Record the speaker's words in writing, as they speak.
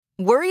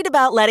Worried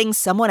about letting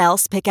someone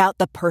else pick out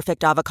the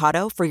perfect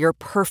avocado for your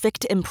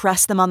perfect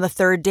impress them on the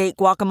third date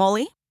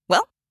guacamole?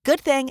 Well, good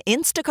thing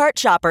Instacart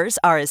shoppers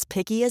are as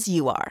picky as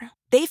you are.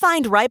 They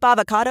find ripe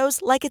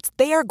avocados like it's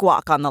their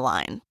guac on the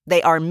line.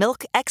 They are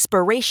milk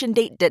expiration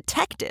date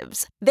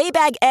detectives. They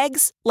bag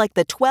eggs like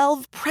the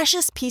 12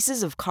 precious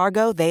pieces of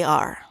cargo they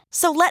are.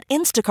 So let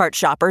Instacart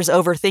shoppers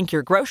overthink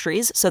your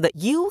groceries so that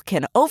you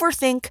can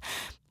overthink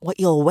what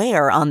you'll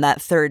wear on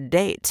that third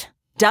date.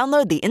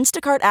 Download the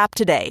Instacart app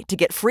today to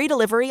get free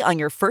delivery on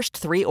your first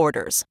 3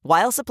 orders,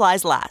 while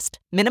supplies last.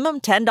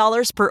 Minimum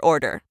 $10 per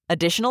order.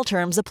 Additional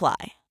terms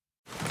apply.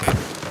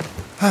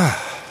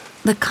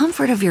 The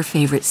comfort of your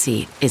favorite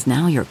seat is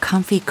now your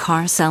comfy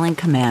car-selling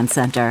command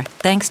center,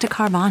 thanks to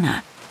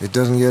Carvana. It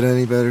doesn't get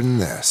any better than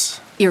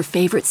this. Your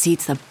favorite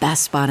seat's the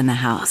best spot in the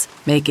house.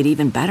 Make it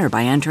even better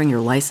by entering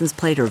your license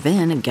plate or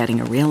VIN and getting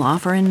a real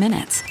offer in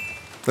minutes.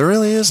 There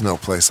really is no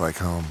place like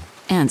home.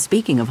 And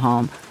speaking of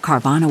home,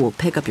 Carvana will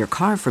pick up your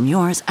car from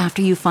yours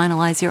after you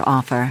finalize your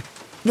offer.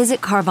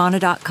 Visit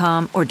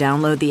Carvana.com or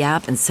download the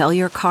app and sell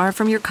your car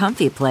from your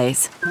comfy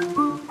place.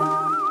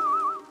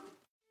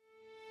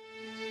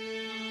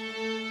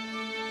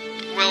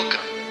 Welcome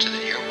to the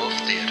Earwolf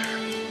Theater.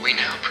 We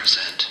now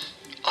present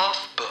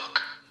Off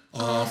Book.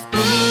 Off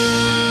Book.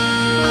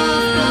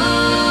 Off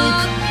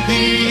Book.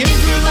 The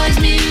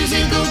improvised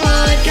musical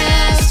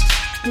podcast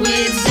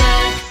with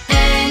Zach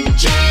and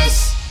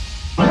Jess.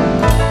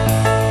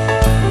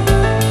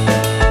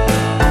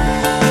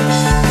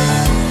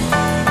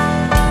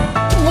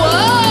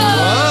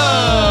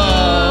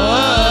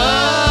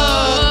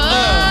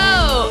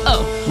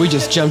 We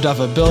just jumped off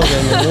a building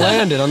and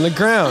landed on the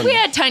ground. We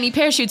had tiny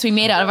parachutes we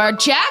made out of our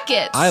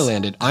jackets. I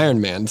landed Iron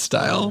Man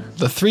style,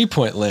 the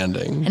 3-point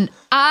landing. And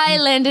I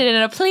landed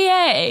in a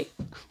plie.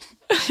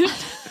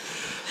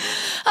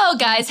 Oh,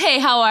 guys. Hey,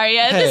 how are you?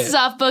 Hey. This is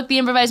Off Book, the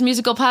improvised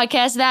musical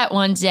podcast. That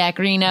one's Zach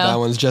Reno. That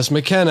one's Jess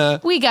McKenna.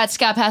 We got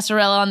Scott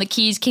Passarella on the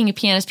keys, king of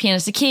pianists,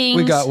 pianist of kings.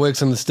 We got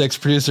Wicks on the sticks,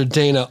 producer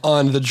Dana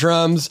on the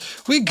drums.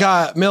 We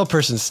got male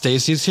person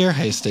Stacy's here.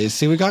 Hey,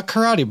 Stacy. We got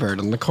Karate Bird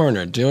in the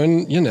corner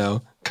doing,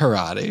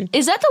 karate.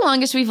 Is that the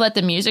longest we've let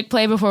the music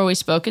play before we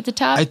spoke at the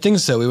top? I think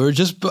so. We were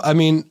just, I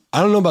don't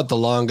know about the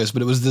longest,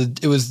 but it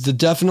was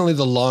definitely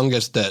the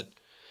longest that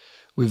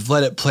we've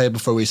let it play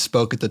before we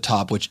spoke at the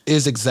top, which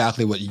is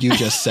exactly what you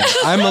just said.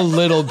 I'm a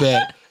little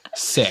bit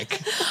sick.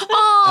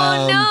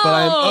 Oh, no. But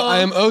I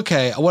am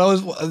okay.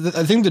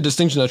 I think the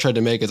distinction I tried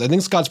to make is I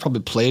think Scott's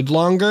probably played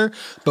longer,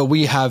 but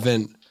we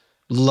haven't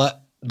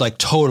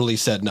totally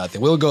said nothing.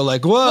 We'll go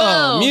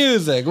whoa,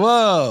 music,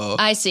 whoa.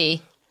 I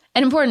see.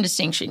 An important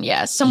distinction,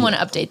 yes. Someone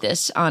update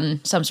this on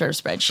some sort of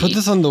spreadsheet. Put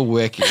this on the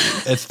wiki.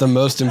 It's the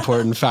most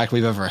important fact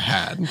we've ever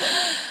had. No,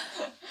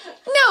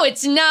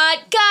 it's not.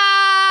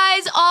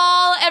 Guys,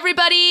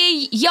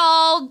 everybody,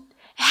 y'all,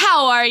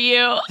 how are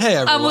you? Hey,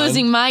 everyone. I'm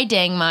losing my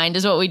dang mind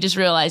is what we just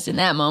realized in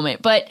that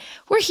moment. But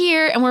we're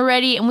here and we're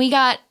ready and we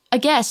got a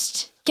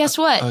guest. Guess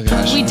what? Oh,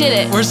 gosh. We did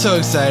it. We're so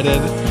excited.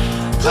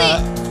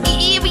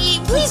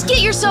 Please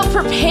get yourself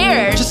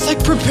prepared. Just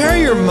prepare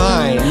your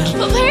mind.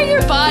 Prepare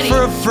your body.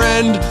 For a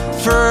friend,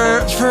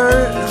 for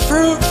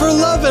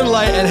love and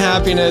light and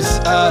happiness.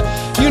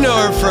 You know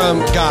her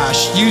from,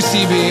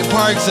 UCB,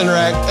 Parks and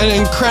Rec, an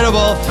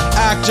incredible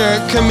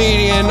actor,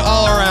 comedian,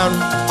 all around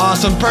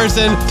awesome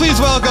person. Please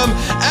welcome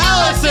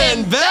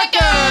Alison Becker.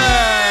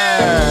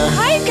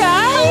 Hi,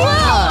 guys.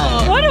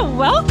 Hello. What a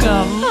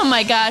welcome. Oh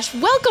my gosh.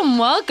 Welcome.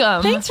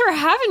 Thanks for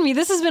having me.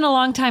 This has been a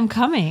long time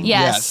coming.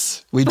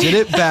 Yes. We did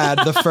it bad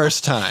the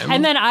first time.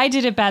 And then I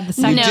did it bad the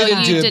second No, time. You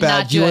didn't do you it did bad.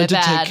 not do You it went to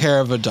bad. take care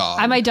of a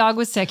dog. My dog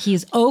was sick.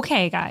 He's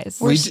okay, guys.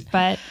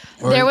 But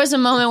There was a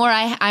moment where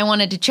I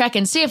wanted to check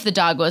and see if the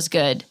dog was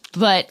good.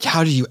 But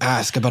how do you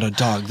ask about a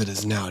dog that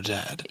is now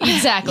dead?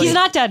 exactly. he's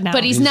not dead now.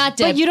 But he's not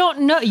dead. But you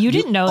don't know. You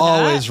didn't know that.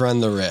 Always run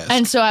the risk.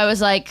 And so I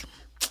was like,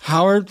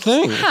 how are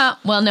things?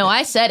 well, no,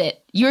 I said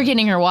it. You were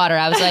getting her water.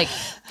 I was like,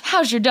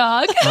 how's your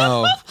dog?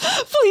 Oh.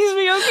 Please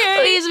be okay.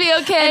 Please be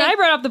okay. And I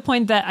brought up the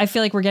point that I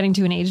feel like we're getting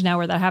to an age now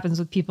where that happens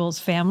with people's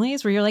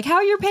families, where you're like, how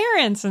are your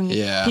parents? And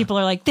people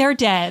are like, they're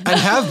dead. And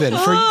have been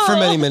for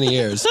many, many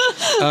years.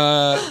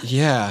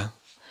 Yeah.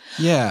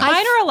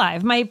 Mine are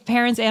alive. My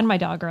parents and my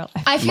dog are alive.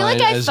 I feel Mine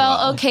like I as felt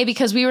well. okay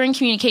because we were in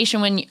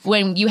communication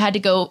when you had to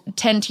go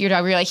tend to your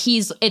dog. We were like,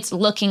 it's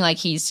looking like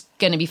he's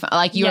going to be fine.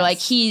 Like you were like,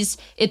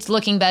 it's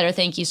looking better.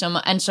 Thank you so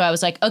much. And so I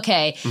was like,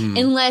 okay,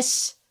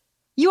 unless...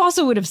 You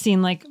also would have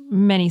seen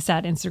many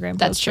sad Instagram posts.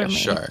 That's true. from me.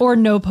 Sure. Or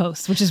no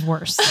posts, which is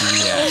worse.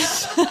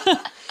 Yes.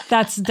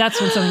 That's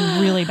when something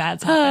really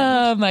bad's happened.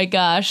 Oh my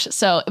gosh.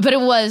 So, but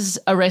it was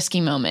a risky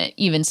moment,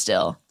 even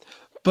still.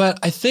 But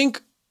I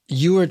think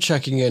you were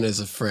checking in as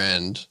a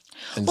friend.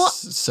 And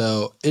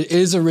so it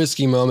is a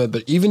risky moment,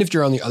 but even if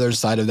you're on the other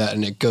side of that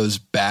and it goes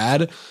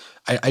bad,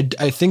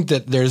 I think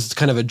that there's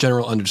kind of a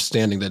general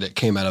understanding that it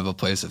came out of a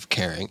place of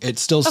caring. It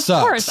still sucks. Of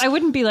course, I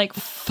wouldn't be like,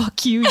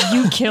 "Fuck you,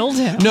 you killed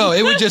him." No,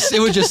 it would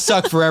just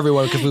suck for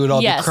everyone because we would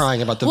all be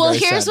crying about the very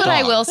sad here's what dog.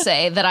 I will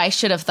say that I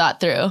should have thought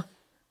through.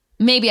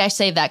 Maybe I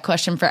save that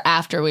question for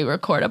after we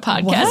record a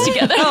podcast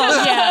together.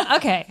 Oh, yeah,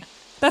 okay.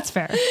 That's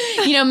fair.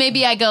 You know,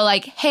 maybe I go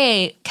like,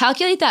 hey,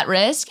 calculate that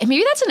risk. And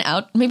maybe that's an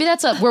out. Maybe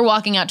that's we're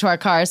walking out to our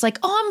cars like,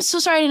 oh, I'm so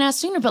sorry I didn't ask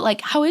sooner. But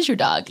like, how is your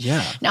dog?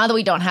 Yeah. Now that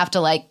we don't have to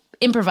like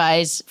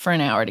improvise for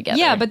an hour together.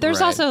 Yeah, but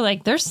there's also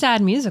like, there's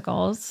sad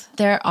musicals.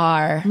 There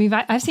are. I mean,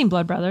 I've seen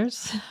Blood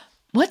Brothers.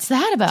 What's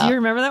that about? Do you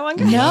remember that one,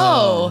 guys?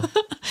 No.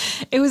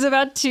 It was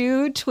about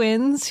two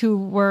twins who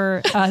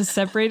were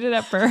separated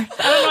at birth.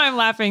 I don't know why I'm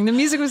laughing. The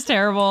music was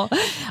terrible.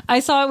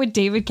 I saw it with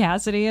David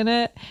Cassidy in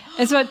it.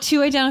 It's about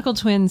two identical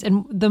twins,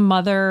 and the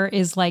mother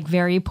is like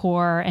very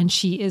poor, and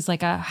she is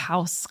like a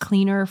house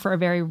cleaner for a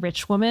very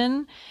rich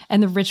woman.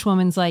 And the rich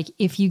woman's like,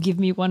 if you give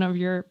me one of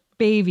your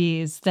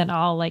babies, then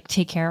I'll like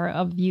take care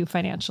of you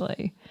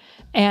financially.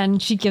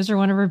 And she gives her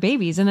one of her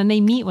babies, and then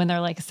they meet when they're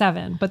like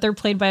 7, but they're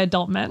played by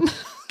adult men.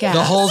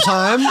 The whole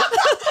time?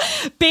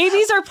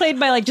 Babies are played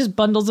by like just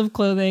bundles of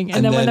clothing,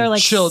 and then when they're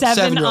like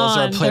 7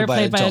 on, they're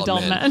played by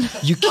adult men.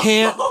 You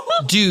can't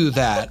do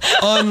that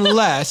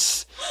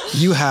unless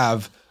you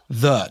have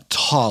the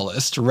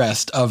tallest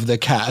rest of the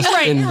cast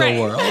in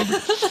the world.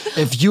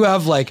 If you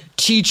have like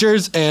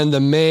teachers and the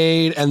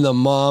maid and the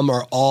mom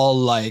are all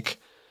like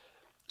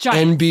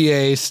giant.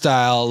 NBA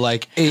style,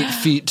 like 8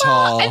 feet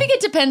tall. I think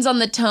it depends on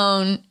the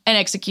tone and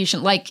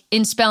execution. Like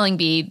in Spelling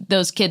Bee,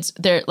 those kids,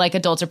 they're like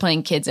adults are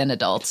playing kids and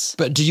adults.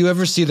 But do you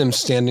ever see them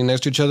standing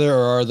next to each other,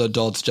 or are the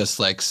adults just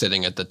like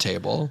sitting at the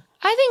table?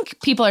 I think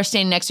people are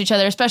standing next to each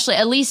other, especially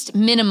at least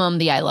minimum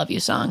the I Love You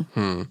song.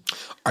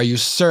 Are you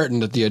certain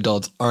that the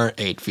adults aren't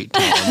 8 feet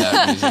tall in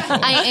that musical?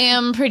 I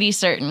am pretty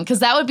certain, because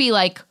that would be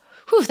like,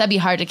 whew, that'd be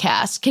hard to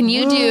cast. Can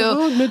you do...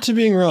 I'll admit to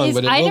being wrong,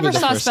 but it I will never be the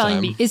saw first Spelling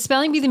time. Bee. Is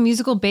Spelling Bee the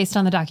musical based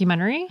on the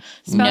documentary?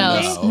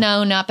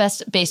 No, not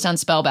based on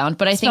Spellbound.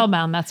 But I think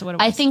Spellbound, that's what it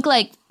was. I think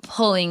like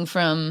pulling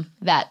from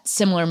that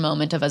similar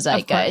moment of a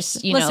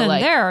zeitgeist. You Listen, know,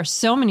 like, there are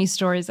so many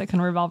stories that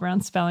can revolve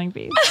around Spelling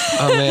Bee.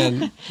 Oh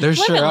man, there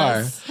sure are.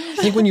 Limitless. I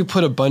think when you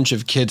put a bunch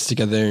of kids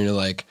together and you're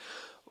like,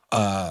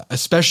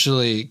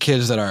 especially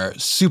kids that are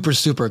super,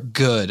 super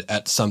good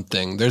at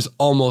something, there's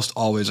almost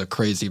always a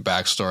crazy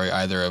backstory,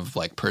 either of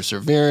like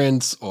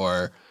perseverance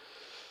or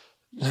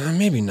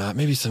maybe not.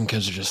 Maybe some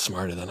kids are just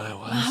smarter than I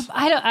was.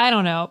 I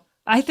don't know.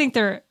 I think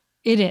it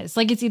is.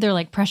 Like it's either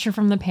like pressure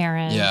from the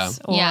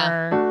parents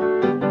or...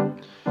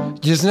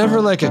 There's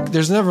never like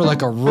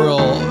a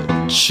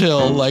real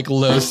chill, like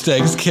low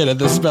stakes kid at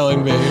the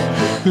Spelling Bee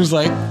who's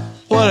like,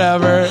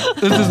 whatever,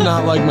 this is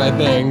not like my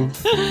thing.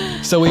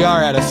 So we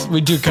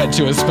do cut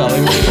to a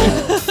Spelling Bee.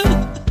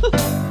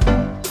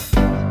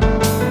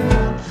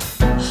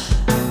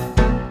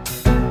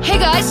 hey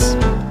guys.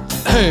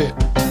 Hey,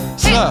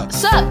 sup?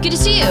 Sup? Good to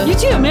see you. You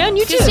too, man.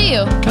 You too. Good to see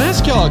you. Can I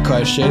ask y'all a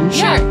question?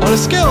 Sure. On a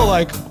scale of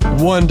like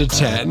 1 to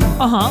 10,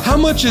 how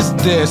much is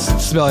this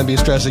Spelling Bee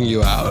stressing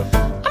you out?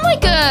 I'm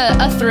like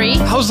a 3.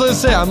 I was gonna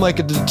say I'm like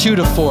a 2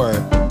 to 4.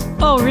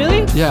 Oh,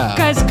 really? Yeah.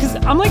 Guys, because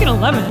I'm like an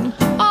 11.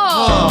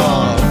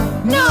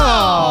 Oh,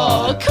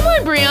 no. Come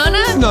on,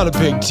 Brianna. It's not a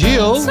big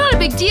deal. It's not a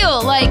big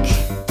deal. Like,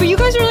 but you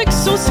guys are like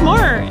so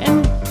smart,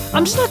 and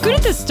I'm just not good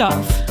at this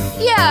stuff.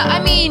 yeah,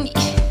 I mean,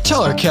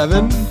 Tell her,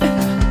 Kevin.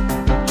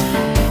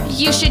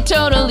 you should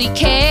totally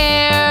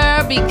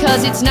care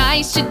because it's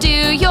nice to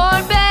do your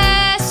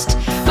best.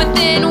 But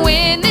then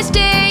when this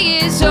day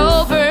is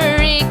over,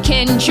 it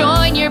can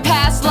join your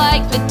past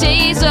like the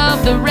days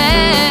of the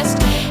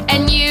rest.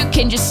 And you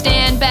can just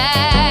stand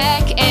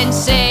back and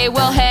say,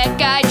 well,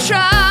 heck, I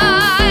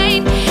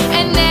tried.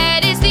 And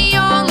that is the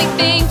only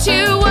thing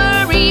to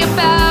worry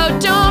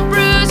about. Don't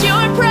bruise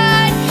your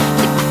pride.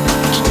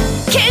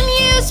 Can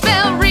you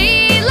spell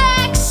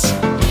relax?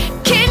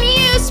 Can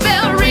you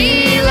spell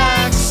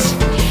relax?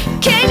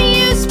 Can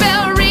you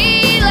spell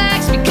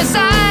relax? Because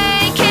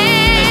I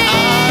can.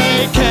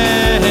 I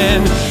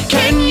can.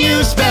 Can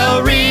you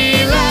spell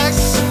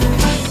relax?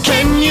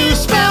 Can you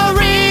spell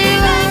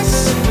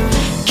relax?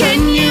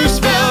 Can you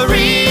spell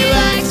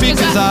relax?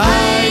 Because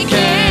I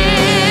can.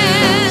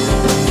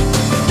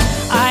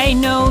 I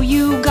know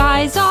you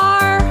guys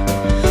are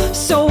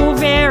so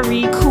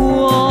very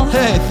cool,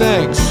 Hey,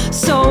 thanks.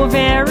 so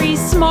very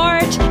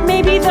smart.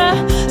 Maybe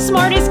the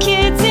smartest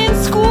kids in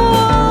school.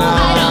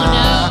 I don't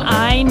know.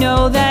 I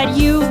know that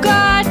you've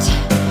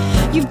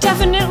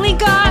definitely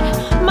got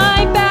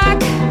my back.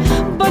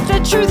 But the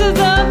truth of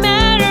the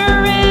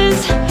matter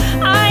is,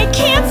 I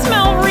can't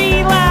smell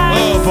relax.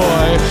 Oh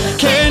boy.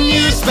 Can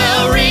you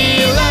spell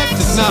relax?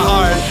 It's not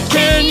hard.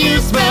 Can you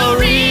spell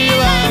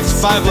relax?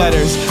 5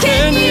 letters.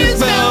 Can you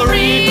spell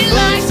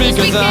relax?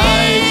 Because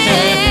I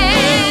can.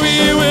 And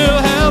we will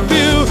help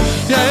you.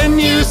 Can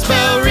you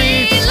spell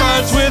relax?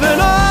 Starts with an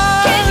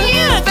R. Can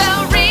you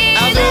spell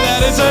relax? After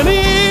that it's an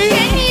E.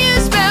 Can you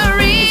spell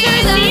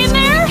relax? in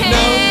there?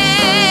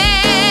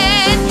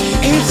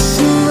 It's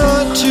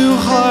not too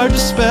hard to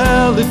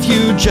spell if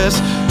you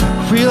just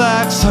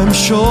relax, I'm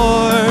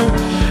sure.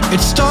 It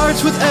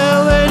starts with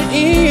L and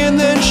E and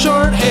then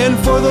shorthand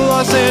for the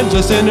Los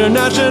Angeles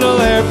International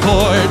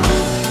Airport.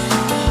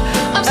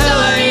 I'm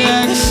sorry.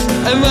 LAX,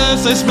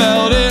 unless I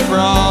spelled it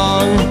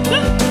wrong.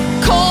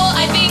 Cole,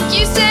 I think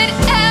you said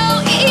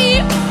L-E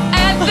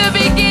at the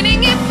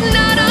beginning. If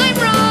not, I'm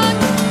wrong.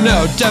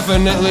 No,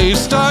 definitely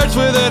starts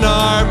with an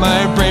R.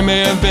 My brain may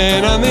have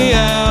been on the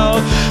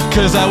L,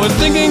 'cause I was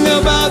thinking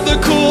about the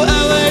cool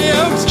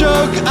LAX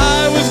joke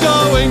I was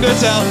going to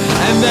tell.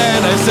 And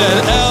then I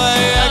said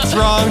LAX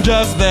wrong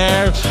just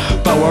there.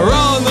 But we're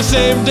all on the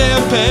same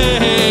damn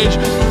page.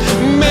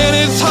 Man,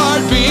 it's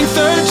hard being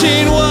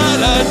 13. What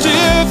a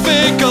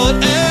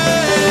difficult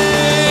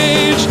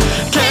age.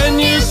 Can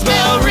you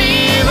spell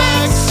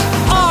relax?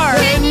 R.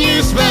 Can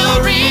you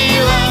spell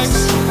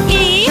relax?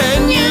 E.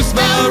 Can you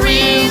spell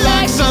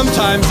relax?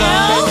 Sometimes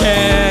I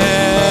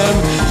can.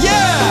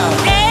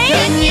 Yeah! A.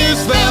 Can you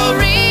spell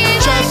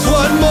relax? just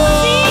one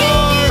more?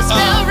 Can you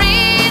spell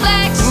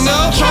relax?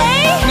 No. K.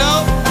 No.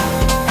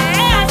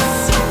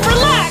 S.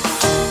 Relax.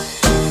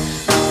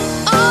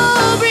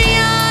 Oh,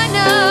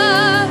 Brianna,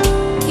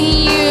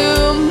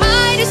 you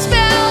might have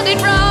spelled it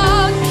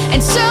wrong,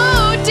 and so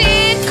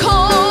did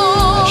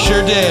Cole.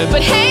 Sure did.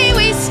 But hey,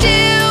 we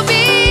still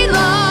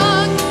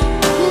belong.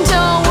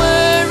 Don't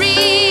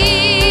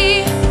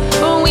worry,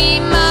 we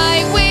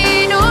might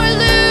win or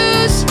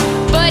lose,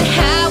 but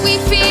how we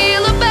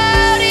feel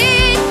about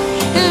it,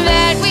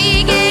 that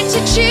we get to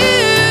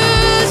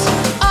choose.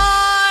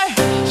 Are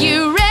you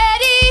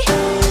ready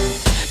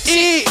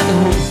E.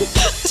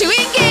 to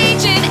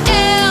engage in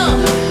L?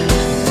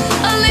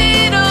 A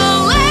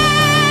little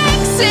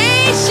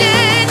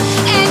relaxation.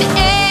 And A,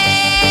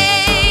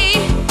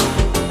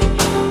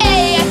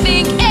 I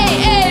think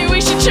A, we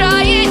should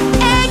try it.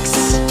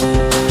 X.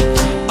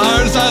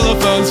 Our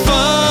xylophone's fun.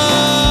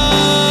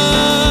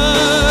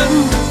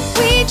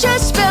 We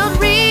just spelled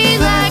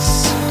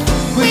relax.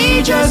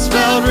 We just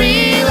spelled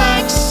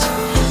relax.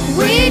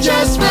 We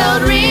just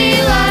spelled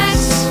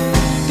relax.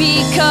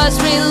 Because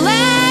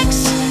relax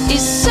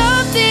is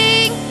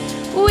something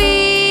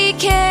we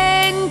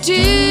can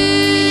do.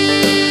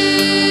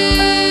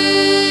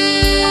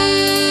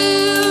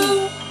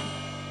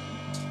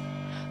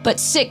 But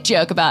sick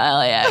joke about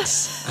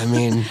LAX. I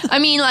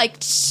mean, like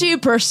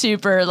super,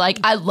 like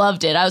I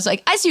loved it. I was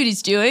like, I see what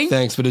he's doing.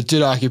 thanks, but it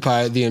did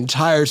occupy the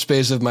entire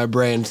space of my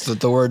brain so that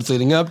the words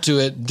leading up to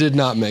it did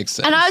not make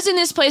sense. And I was in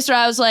this place where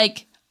I was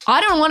like, I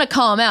don't want to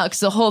call him out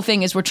because the whole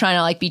thing is we're trying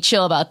to like be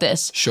chill about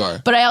this.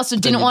 Sure. But I also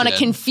didn't you want to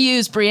did.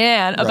 confuse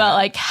Brienne about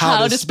like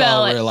how to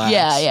spell it. relax.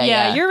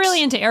 Yeah. You're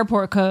really into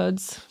airport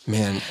codes.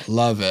 Man,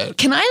 love it.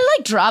 Can I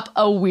like drop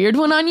a weird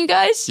one on you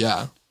guys?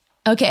 Yeah.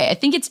 Okay, I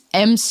think it's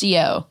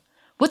MCO.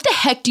 What the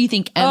heck do you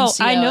think MCO is?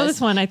 Oh, I know this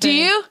one, I think. Do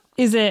you?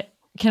 Is it,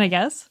 can I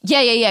guess?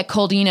 Yeah.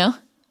 Cole, do you know?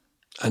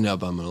 I know,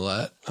 but I'm gonna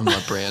let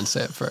Brian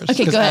say it first.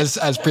 Okay, 'Cause go ahead.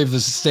 As previously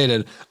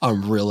stated,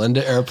 I'm real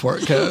into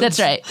airport codes. That's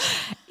right.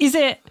 Is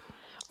it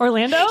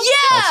Orlando? Yeah.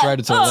 That's right,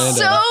 it's Orlando.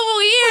 So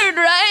weird,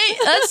 right?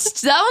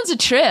 That one's a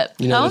trip.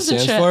 You know that what it one's a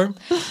stands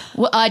trip.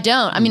 for? Well, I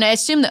don't. I mean, I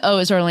assume the O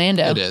is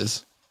Orlando. It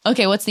is.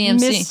 Okay, what's the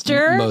MC?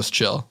 Mr. Most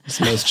chill. It's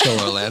most chill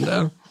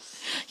Orlando.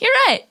 You're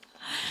right.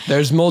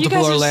 There's multiple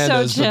You guys are so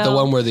Orlandos, but the chill.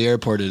 one where the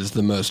airport is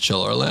the most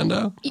chill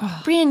Orlando.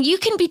 Brian, you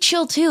can be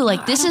chill too.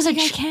 Like this is a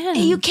think I can.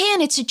 You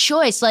can. It's a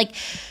choice. Like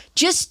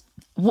just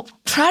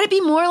try to be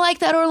more like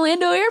that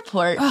Orlando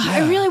airport.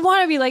 I really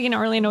want to be like an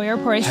Orlando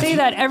airport. I say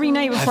that every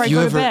night before I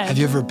go to bed. Have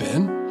you ever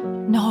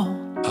been? No.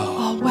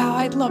 Oh, wow.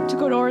 I'd love to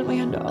go to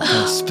Orlando.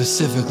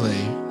 Specifically,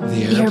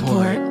 the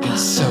airport.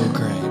 It's so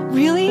great.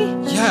 Really?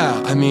 Yeah,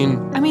 I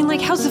mean,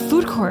 like, how's the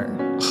food court?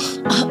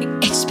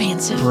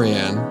 Expansive.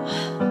 Brienne.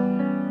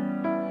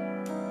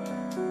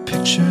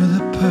 Picture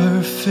the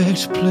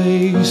perfect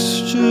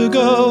place to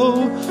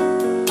go.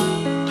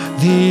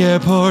 The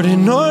airport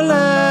in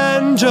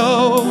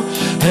Orlando.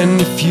 And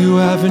if you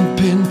haven't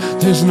been,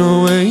 there's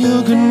no way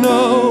you can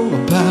know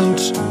about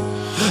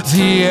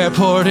the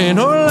airport in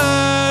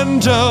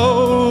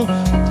Orlando.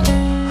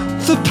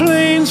 The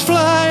planes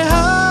fly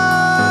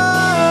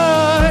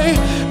high.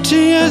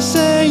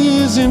 TSA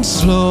isn't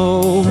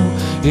slow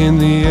in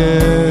the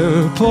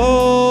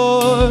airport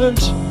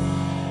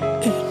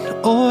in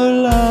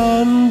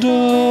Orlando.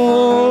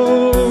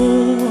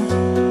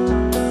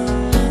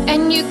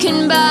 And you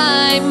can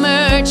buy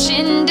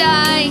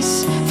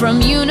merchandise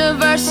from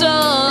Universal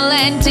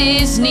and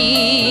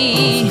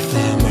Disney. Both of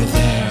them are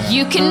there.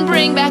 You can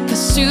bring back a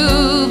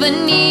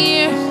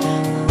souvenir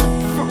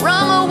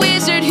from a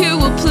wizard who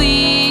will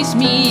please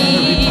me.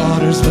 Harry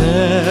Potter's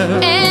there.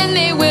 And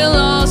they will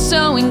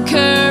also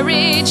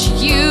encourage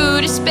you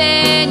to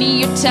spend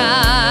your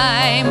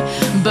time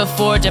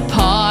before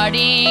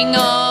departing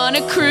on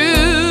a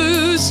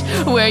cruise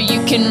where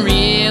you can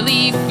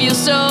really feel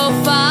so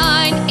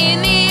fine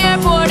in the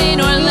airport in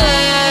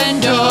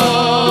Orlando.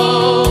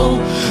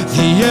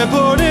 The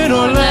airport in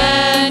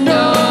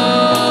Orlando.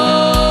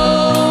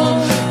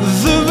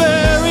 The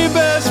very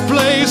best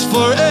place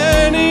for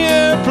any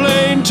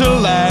airplane to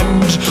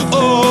land.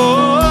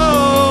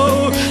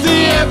 Oh, the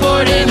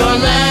airport in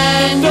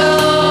Orlando.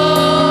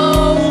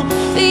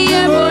 The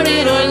airport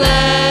in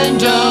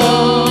Orlando.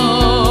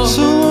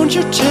 So won't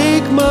you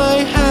take my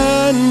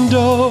hand,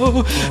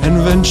 oh,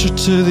 and venture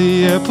to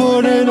the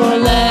airport in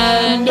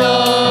Orlando.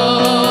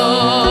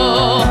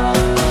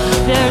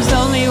 There's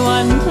only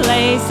one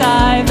place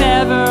I've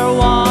ever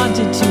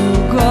wanted to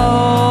go.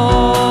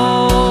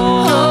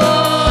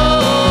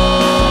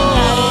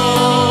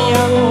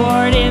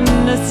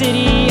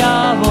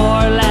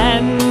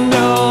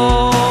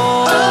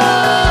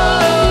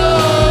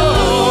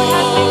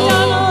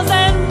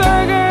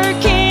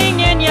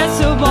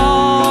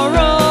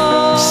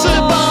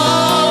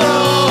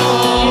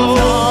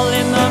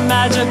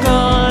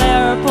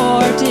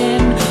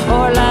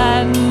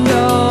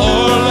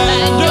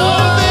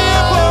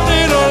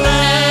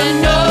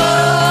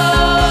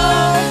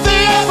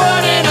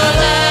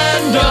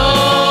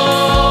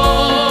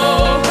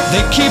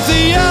 They keep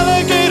the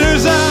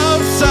alligators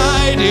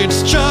outside.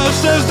 It's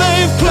just as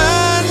they've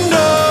planned.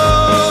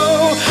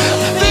 Oh,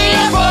 the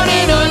airport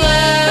in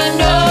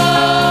Orlando.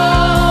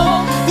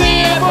 The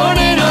airport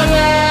in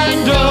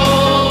Orlando.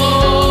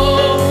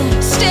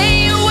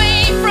 Stay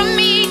away from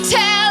me,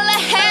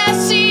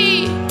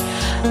 Tallahassee.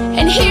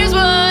 And here's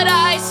what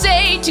I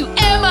say to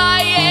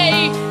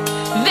MIA.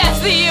 That's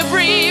the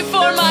abbrev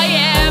for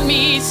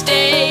Miami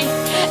Stay.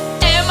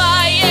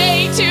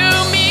 MIA to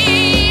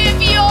me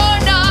if you're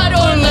not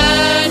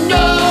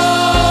Orlando.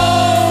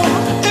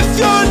 If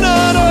you're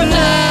not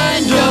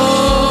Orlando,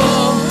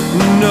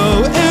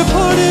 no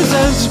airport is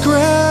as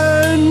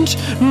grand,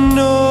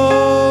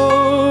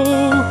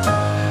 no,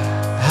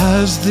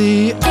 as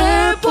the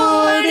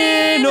airport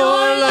in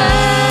Orlando.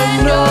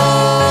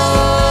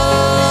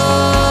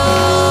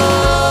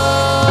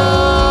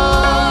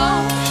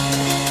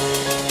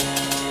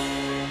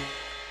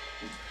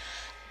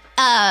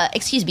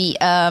 Excuse me,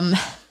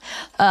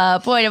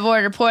 point of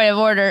order,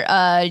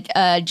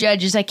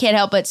 judges, I can't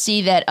help but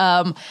see that,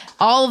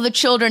 all of the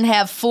children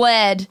have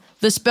fled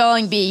the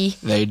spelling bee.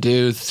 They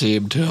do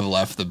seem to have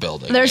left the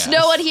building. There's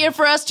no one here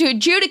for us to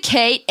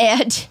adjudicate,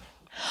 and...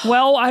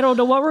 Well, I don't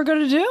know what we're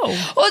going to do.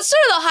 Well, it's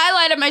sort of the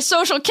highlight of my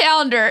social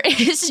calendar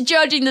is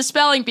judging the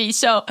spelling bee,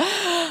 so...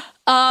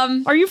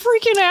 Are you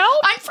freaking out?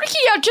 I'm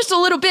freaking out just a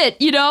little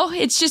bit, you know?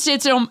 It's just,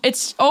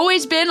 it's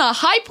always been a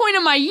high point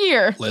of my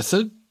year.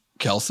 Listen,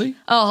 Kelsey,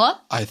 Uh-huh.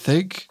 I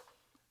think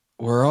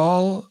we're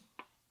all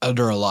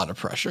under a lot of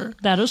pressure.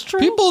 That is true.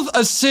 People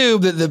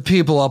assume that the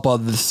people up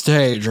on the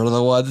stage are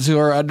the ones who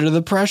are under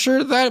the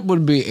pressure. That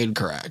would be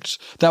incorrect.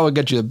 That would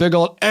get you a big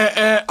old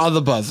on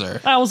the buzzer.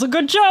 That was a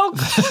good joke.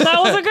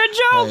 That was a good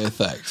joke. Hey,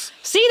 thanks.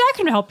 See, that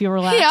can help you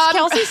relax. Yeah,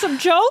 Kelsey, some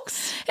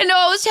jokes? I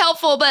know it was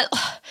helpful, but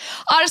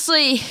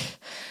honestly,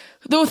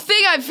 the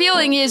thing I'm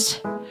feeling is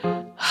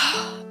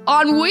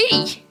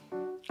ennui.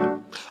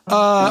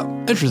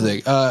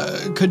 Interesting.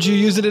 Could you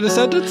use it in a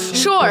sentence?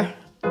 Sure.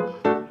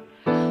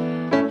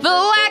 The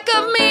lack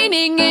of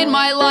meaning in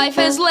my life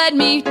has led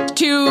me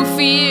to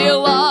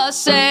feel a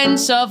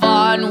sense of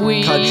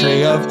ennui.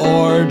 Country of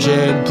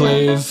origin,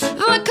 please.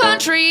 The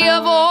country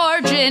of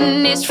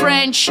origin is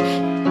French.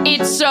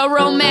 It's a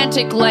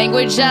romantic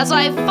language as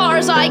far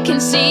as I can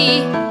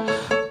see.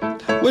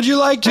 Would you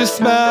like to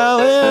smell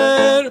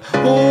it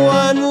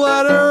one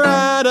letter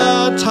at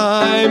a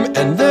time?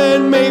 And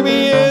then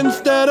maybe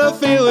instead of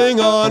feeling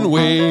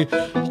ennui,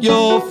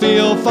 you'll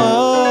feel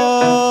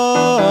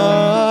fine.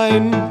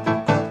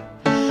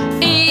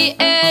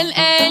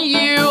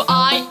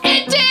 ENNUI,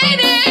 it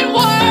didn't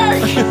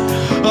work!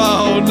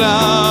 Oh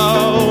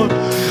no,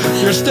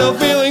 you're still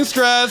feeling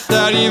stressed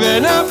out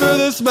even after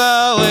the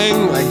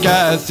smelling. I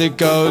guess it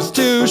goes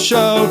to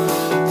show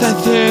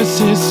that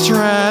this is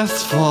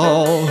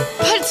stressful.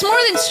 But it's more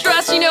than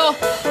stress, you know.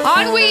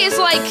 Ennui is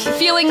like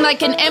feeling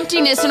like an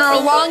emptiness and or a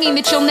longing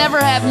that you'll never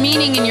have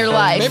meaning in your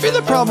life. Maybe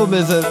the problem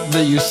isn't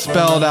that you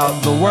spelled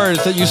out the word,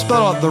 it's that you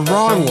spelled out the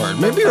wrong word.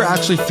 Maybe you're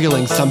actually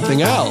feeling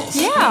something else.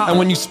 Yeah. And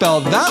when you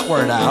spell that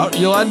word out,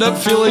 you'll end up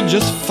feeling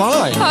just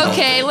fine.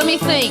 Okay, let me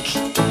think.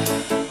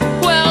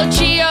 Well,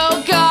 gee,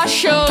 oh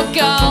gosh, oh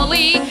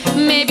golly,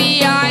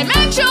 maybe I'm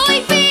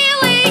actually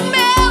feeling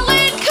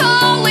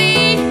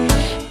melancholy.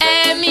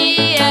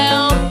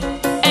 MELA.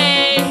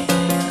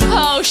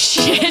 Oh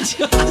shit.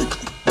 No,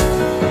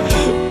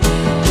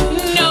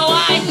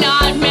 I'm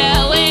not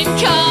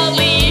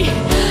melancholy.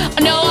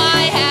 No,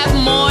 I have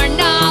more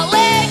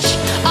knowledge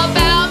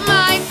about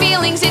my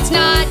feelings. It's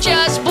not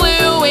just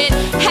blue, it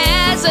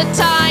has a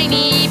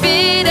tiny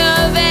bit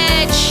of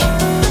edge.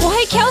 Well,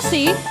 hey,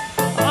 Kelsey,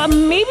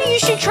 maybe you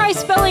should try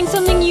spelling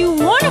something you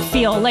want to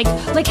feel, like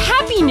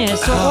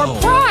happiness or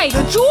pride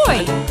or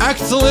joy.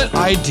 Excellent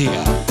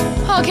idea.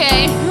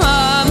 Okay,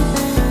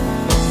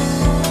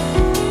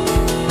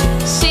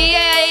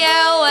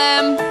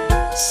 C-A-L-M,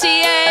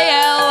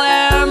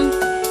 C-A-L-M,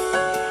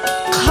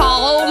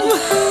 calm,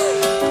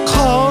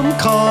 Calm,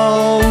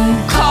 calm,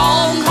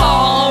 calm,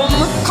 calm,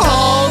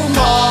 calm,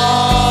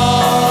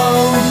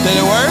 calm. Did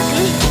it work?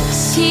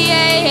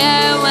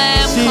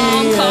 C-A-L-M,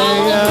 calm, calm,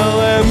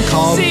 C-A-L-M,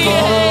 calm,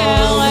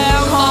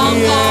 C-A-L-M,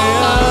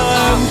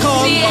 calm,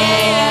 calm,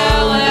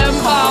 C-A-L-M,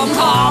 calm,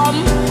 calm.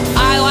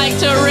 I like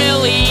to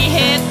really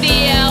hit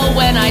the L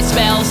when I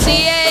spell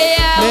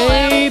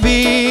C-A-L-M.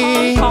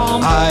 Maybe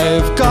Calm.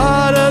 I've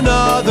got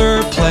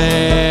another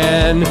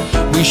plan.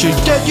 We should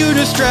get you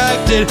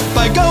distracted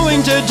by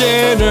going to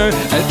dinner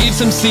and eat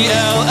some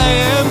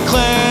CLAM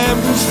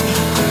clams.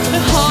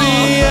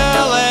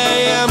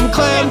 CLAM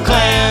clam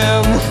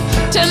clam.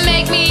 To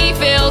make me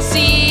feel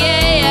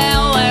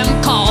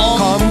C-A-L-M, calm.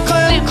 Calm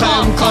clam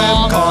clam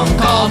clam calm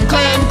calm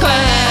clam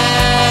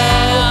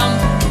clam.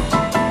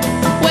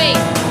 Wait,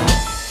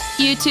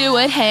 you two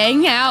would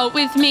hang out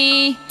with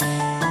me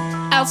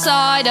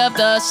outside of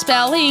the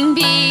spelling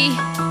bee,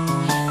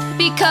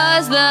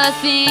 because the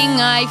thing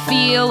I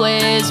feel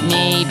is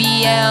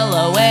maybe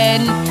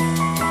L-O-N-E-L-Y,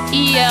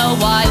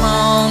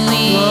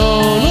 lonely.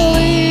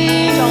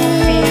 Lonely.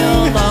 Don't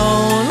feel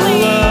lonely.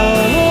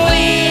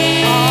 Lonely.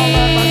 All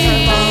of us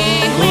are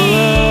lonely.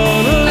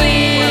 Lonely.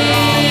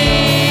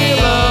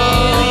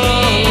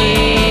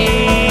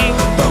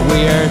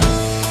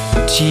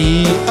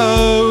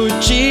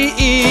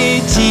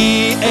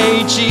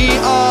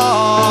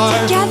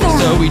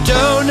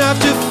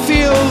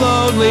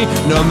 loudly,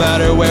 no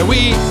matter where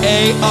we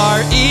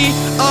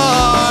A-R-E-R,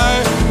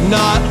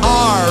 not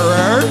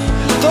R-er,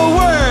 the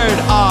word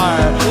R.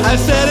 I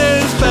said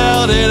it and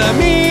spelled it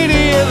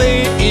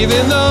immediately,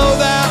 even though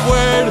that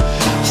word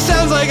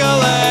sounds like a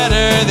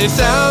letter, they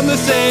sound the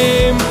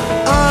same,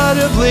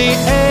 audibly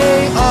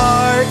A-R-E-R.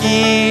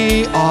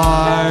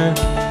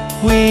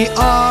 We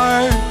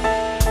are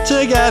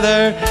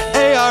together.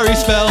 A-R-E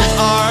spells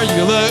R.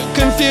 You look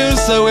confused,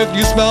 so if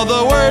you spell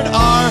the word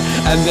R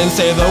and then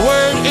say the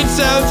word, it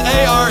sounds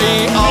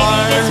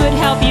A-R-E-R. Maybe this would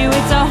help you.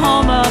 It's a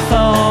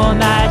homophone.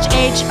 That's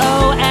H-O-M-O-P-H-O-N-E.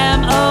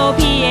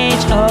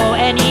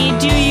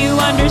 Do you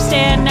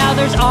understand? Now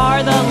there's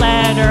R the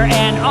letter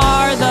and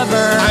R the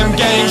verb. I'm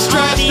getting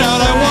stressed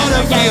out. I want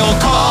to feel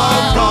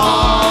calm.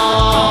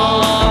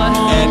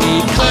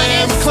 Any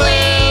clam.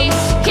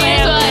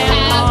 Here's what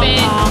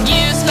happened.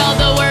 You spelled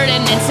the word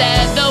and then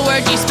said the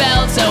word you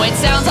spelled, so it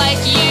sounds like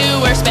you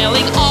were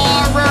spelling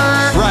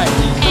R-er. Right.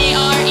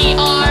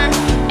 A-R-E-R.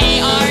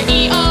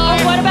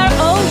 A-R-E-R. What about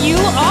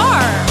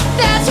O-U-R?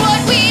 That's what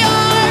we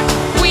are.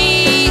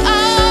 We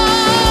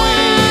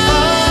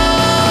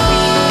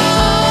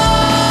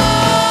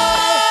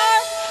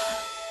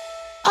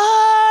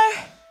are.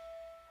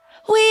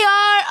 We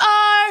are.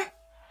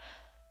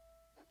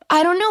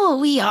 I don't know what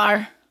we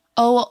are.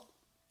 Oh,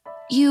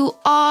 you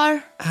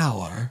are.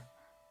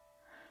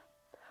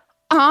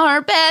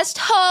 Our best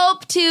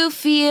hope to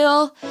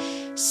feel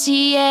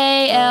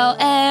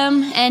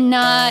C-A-L-M and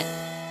not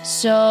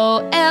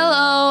so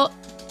L-O.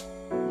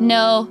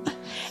 No,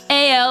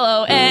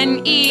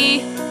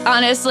 A-L-O-N-E.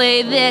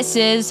 Honestly, this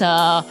is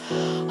a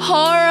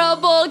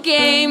horrible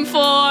game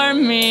for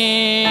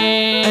me.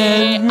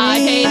 I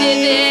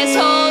hated this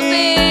whole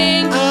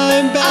thing.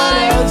 I'm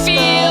bad I at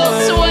feel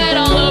spelling. sweat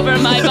all over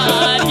my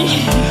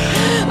body.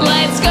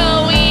 Let's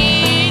go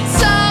eat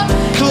some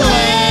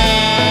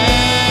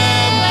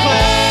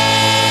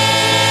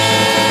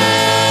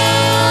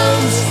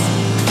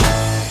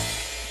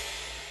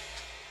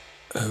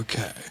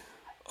Okay.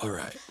 All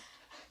right.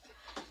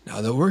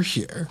 Now that we're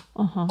here,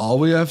 all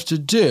we have to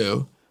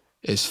do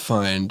is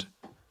find,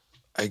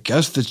 I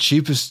guess, the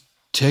cheapest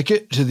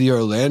ticket to the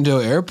Orlando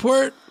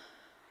airport.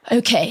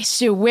 Okay,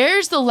 so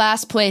where's the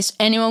last place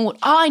anyone would...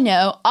 I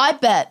know, I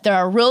bet there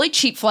are really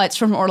cheap flights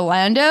from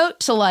Orlando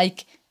to,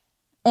 like,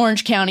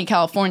 Orange County,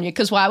 California,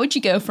 because why would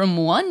you go from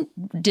one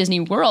Disney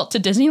World to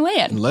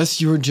Disneyland? Unless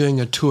you were doing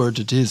a tour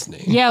to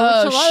Disney. Yeah, which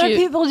Oh, a lot shoot. of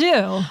people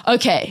do.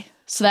 Okay,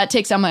 so that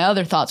takes out my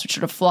other thoughts, which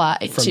are to fly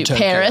From to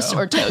Tokyo. Paris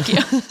or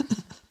Tokyo.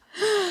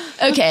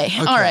 Okay,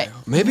 all right.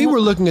 Maybe we're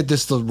looking at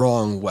this the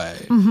wrong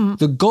way.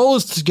 The goal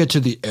is to get to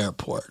the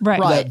airport.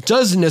 Right. That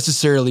doesn't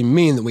necessarily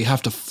mean that we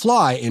have to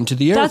fly into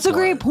the airport. That's a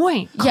great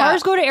point. Yeah.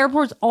 Cars go to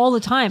airports all the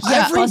time.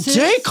 Every Buses.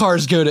 day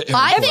cars go to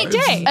airports. I think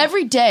day.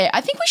 every day. I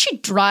think we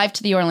should drive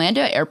to the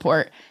Orlando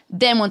airport.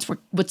 Then once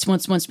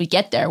we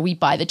get there, we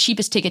buy the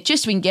cheapest ticket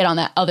just so we can get on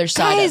that other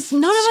side. Guys,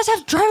 none of us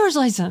have driver's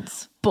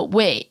license. But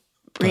wait,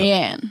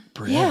 Brienne,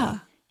 Yeah.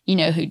 you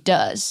know who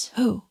does?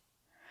 Who?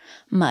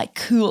 My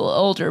cool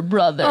older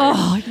brother.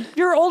 Oh,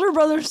 your older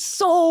brother's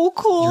so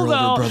cool, Your older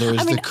though. brother is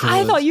I mean, the I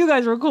coolest. thought you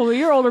guys were cool, but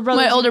your older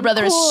brother. My older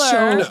brother is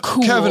so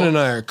cool. Kevin and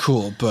I are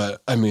cool,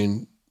 but I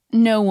mean,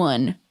 No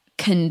one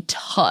can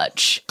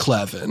touch.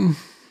 Clevin.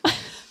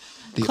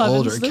 The Clevin's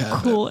older the Kevin.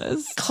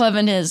 coolest.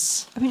 Clevin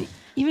is. I mean,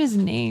 even his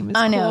name is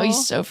I know, cool.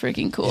 he's so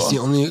freaking cool. He's the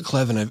only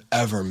Clevin I've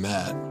ever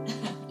met.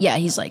 Yeah,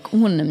 he's like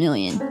 1 in a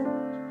million.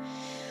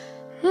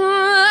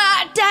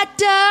 Da da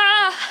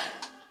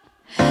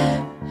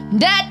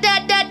da da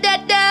da da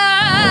da.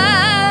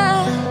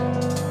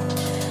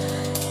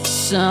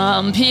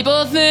 Some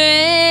people think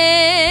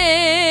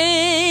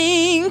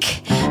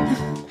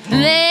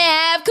they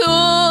have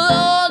cool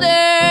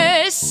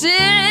older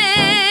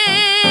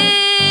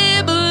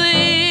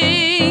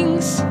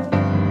siblings,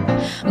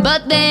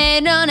 but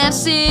they don't have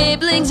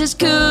siblings as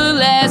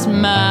cool as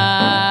mine.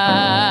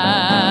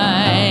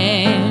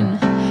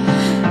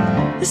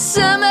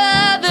 Some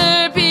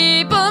other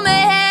people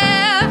may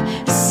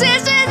have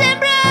sisters and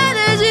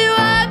brothers who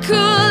are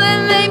cool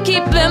and they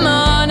keep them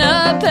on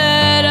a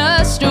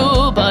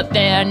pedestal, but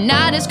they're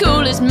not as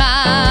cool as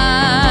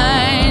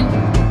mine.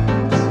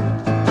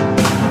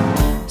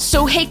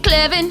 So hey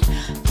Clevin,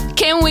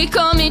 can we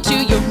come into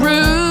your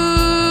room?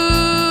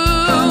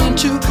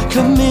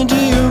 Come into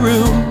your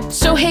room.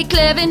 So hey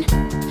Clevin,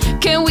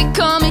 can we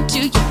come into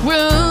your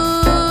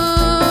room?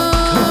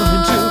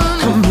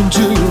 Come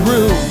into your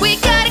room. We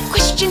got a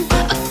question. We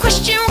got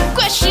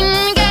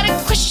a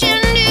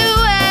question to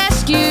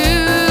ask you.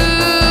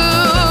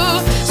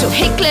 So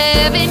hey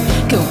Clevin,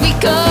 can we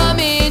come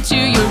into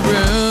your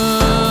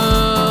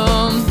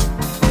room?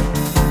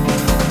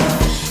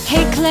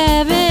 Hey,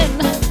 Clevin,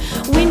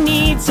 we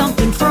need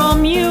something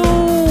from you.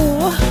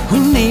 We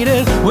need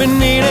it. We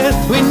need it.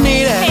 We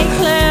need it. Hey,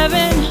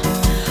 Clevin,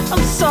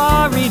 I'm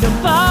sorry to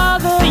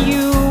bother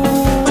you.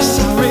 We're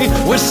sorry.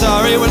 We're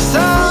sorry. We're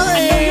sorry. I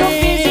know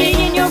you're busy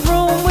in your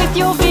room with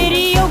your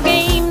video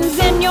games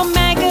and your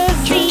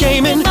magazines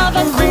gaming, and other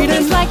I'm cool reading.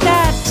 things like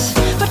that.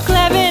 But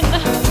Clevin,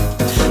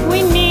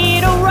 we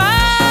need a ride.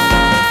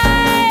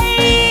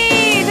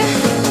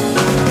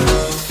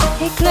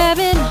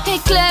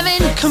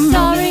 come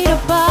Sorry to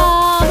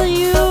bother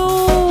you.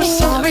 We're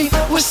sorry.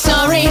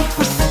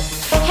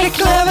 Hey,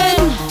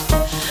 Clevin.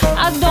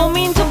 I don't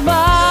mean to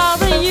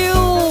bother you.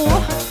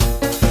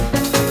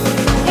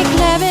 Hey,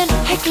 Clevin.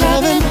 Hey,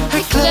 Clevin.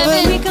 Hey,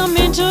 Clevin. We come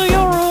into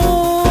your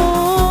room.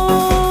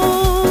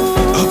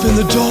 Open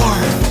the door.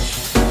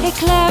 Hey,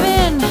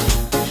 Clevin.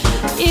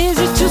 Is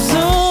it too soon?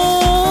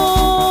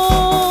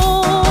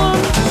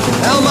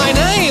 Well, my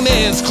name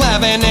is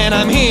Clevin, and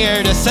I'm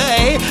here to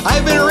say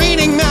I've been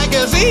reading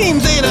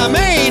magazines in a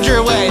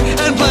major way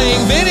and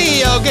playing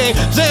video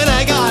games, and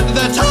I got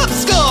the top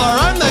score.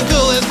 I'm the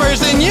coolest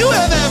person you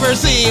have ever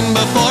seen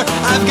before.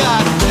 I've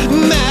got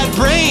mad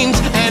brains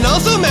and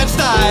also mad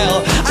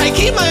style. I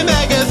keep my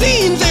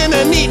magazines in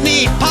a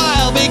neat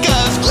pile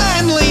because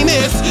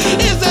cleanliness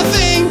is the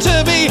thing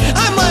to be.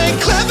 I'm like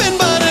Clevin,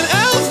 but an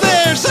else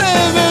there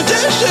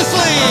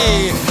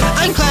surreptitiously.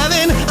 I'm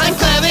Clevin,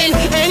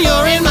 and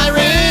you're in my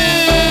room.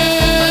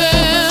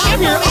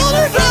 I'm your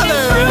older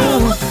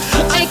brother.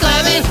 I'm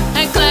Clevin,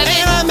 and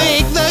I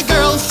make the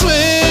girls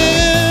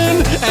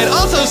swoon. And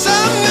also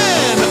some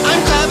men.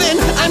 I'm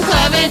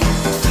Clevin.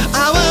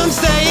 I won't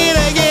say it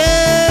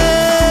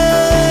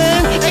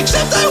again.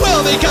 Except I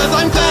will because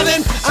I'm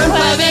Clevin.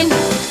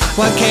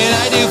 What can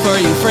I do for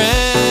you,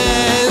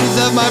 friends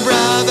of my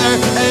brother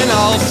and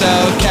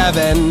also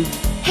Kevin?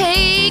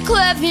 Hey,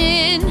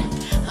 Clevin,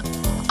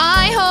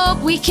 I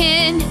hope we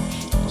can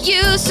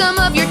use some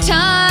of your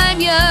time,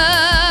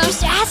 yeah.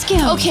 Just ask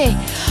him. Okay,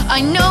 I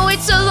know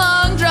it's a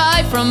long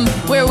drive from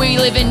where we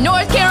live in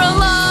North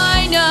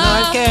Carolina.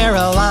 North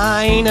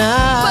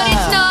Carolina. But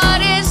it's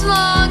not as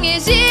long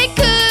as it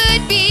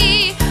could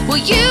be. Will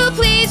you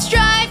please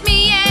drive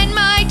me and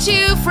my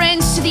two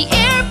friends to the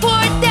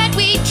airport that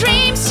we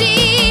dream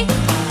see?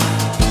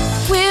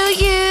 Will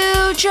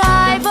you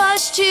drive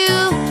us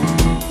to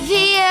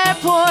the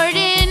airport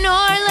in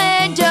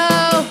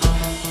Orlando?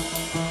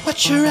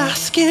 What you're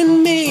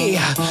asking me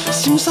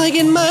seems like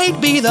it might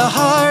be the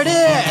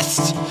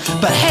hardest.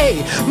 But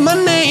hey, my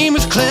name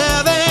is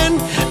Clevin,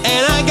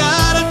 and I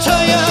got a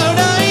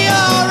Toyota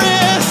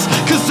Yaris.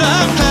 Cause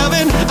I'm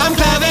Clevin,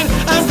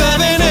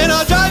 and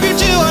I'll drive you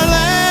to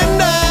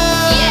Orlando.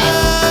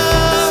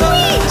 Yes!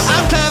 Sweet!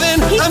 I'm Clevin,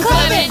 He's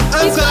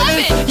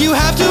Clevin. You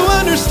have to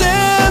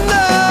understand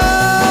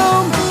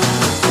though,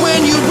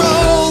 when you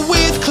roll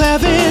with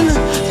Clevin,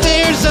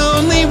 there's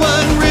only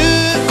one rule.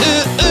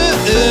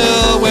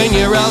 When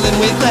you're rolling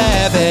with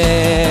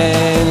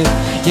Clevin,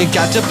 you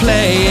got to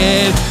play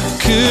it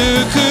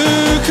cool.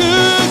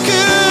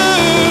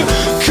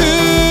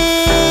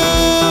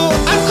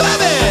 I'm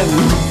Clevin.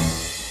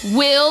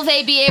 Will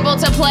they be able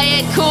to play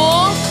it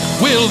cool?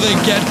 Will they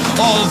get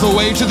all the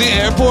way to the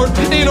airport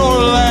in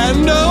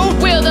Orlando?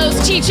 Will those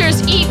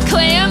teachers eat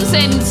clams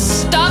and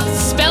stop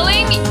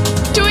spelling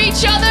to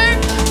each other?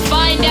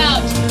 Find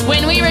out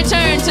when we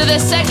return to the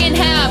second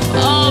half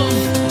of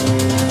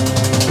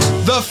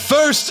The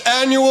first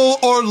annual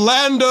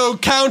Orlando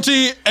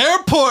County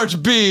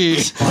Airport Bee.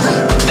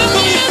 the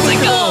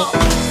musical.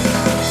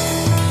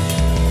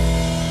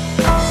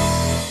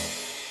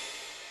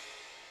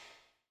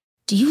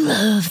 Do you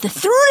love the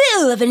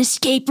thrill of an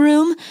escape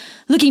room?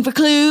 Looking for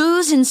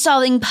clues and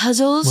solving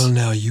puzzles? Well,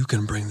 now you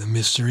can bring the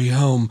mystery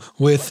home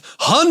with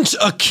Hunt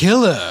a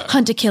Killer.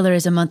 Hunt a Killer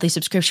is a monthly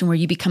subscription where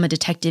you become a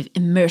detective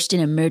immersed in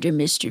a murder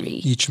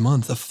mystery. Each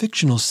month, a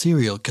fictional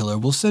serial killer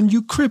will send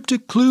you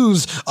cryptic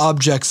clues,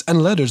 objects,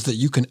 and letters that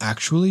you can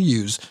actually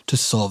use to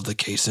solve the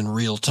case in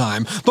real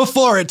time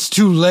before it's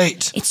too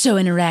late. It's so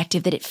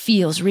interactive that it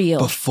feels real.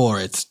 Before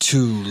it's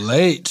too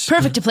late.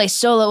 Perfect to play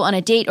solo on a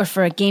date or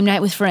for a game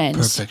night with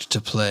friends. Perfect to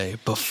play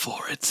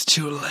before it's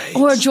too late.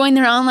 Or join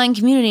their online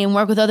community and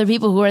work with other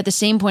people who are at the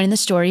same point in the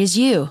story as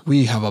you.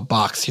 We have a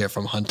box here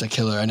from Hunt a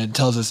Killer, and it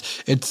tells us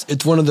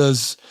it's one of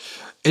those.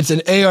 It's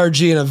an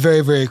ARG in a very,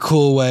 very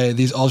cool way.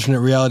 These alternate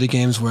reality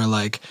games where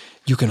like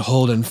you can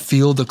hold and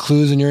feel the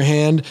clues in your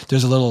hand.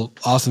 There's a little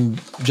awesome,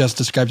 just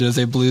described it as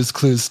a Blue's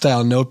Clues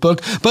style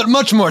notebook, but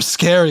much more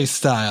scary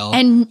style.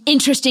 And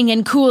interesting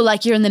and cool,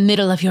 like you're in the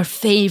middle of your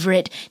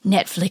favorite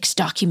Netflix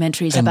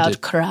documentaries about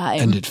crime.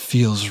 And it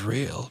feels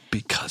real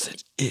because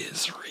it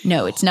is real.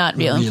 No, it's not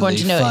real. Really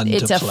Important to note, fun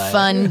it's to a play.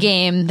 fun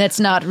game that's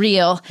not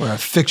real. Where a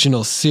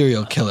fictional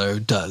serial killer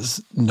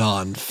does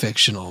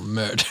non-fictional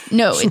murder.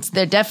 No,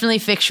 they're definitely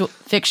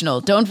fictional.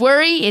 Don't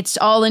worry, it's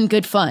all in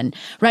good fun.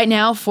 Right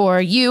now, for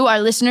you,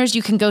 our listeners,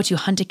 you can go to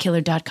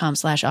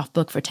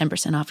huntakiller.com/offbook for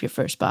 10% off your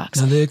first box.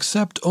 Now they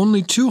accept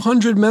only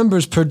 200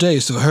 members per day,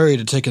 so hurry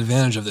to take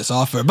advantage of this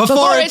offer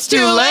before it's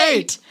too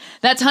late.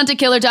 That's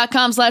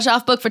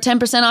huntakiller.com/offbook for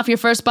 10% off your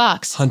first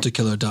box.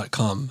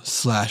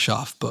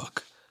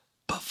 huntakiller.com/offbook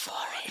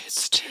before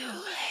it's too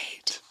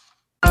late.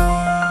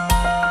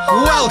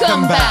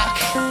 Welcome back.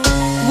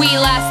 We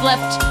last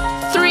left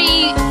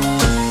 3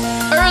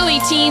 early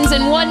teens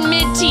and 1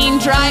 mid-teen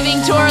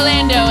driving to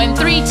Orlando, and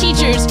 3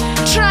 teachers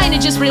trying to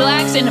just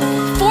relax and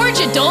forge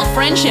adult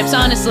friendships,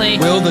 honestly.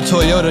 Will the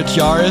Toyota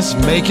Yaris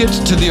make it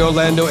to the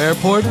Orlando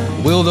airport?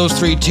 Will those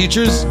 3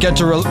 teachers get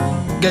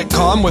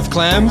calm with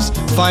clams?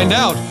 Find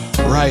out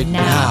right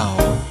now.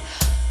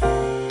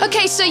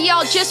 Okay, so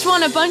y'all just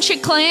want a bunch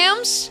of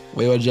clams?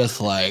 We would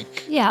just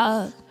like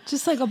Yeah,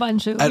 just like a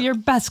bunch of your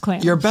best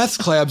clams. your best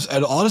clams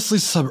and honestly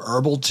some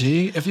herbal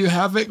tea if you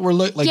have it. We're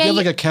like, Yeah, you have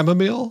like a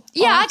chamomile.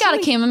 Yeah, I got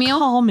a chamomile.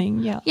 Calming,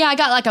 yeah. Yeah, I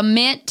got like a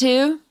mint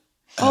too.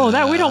 Oh,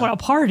 that we don't want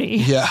to party.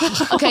 Yeah.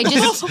 Okay,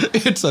 just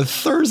It's a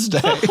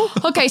Thursday.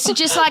 okay. So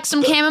just like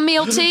some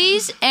chamomile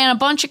teas and a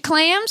bunch of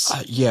clams.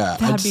 Yeah,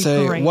 That'd I'd be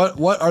say great.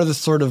 what are the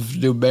sort of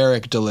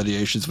numeric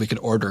delineations we could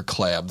order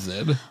clams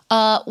in?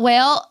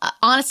 Well,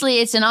 honestly,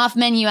 it's an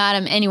off-menu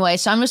item anyway,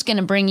 so I'm just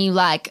gonna bring you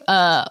like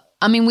I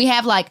mean, we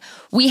have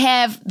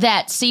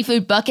that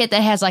seafood bucket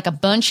that has like a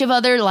bunch of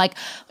other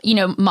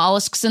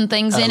mollusks and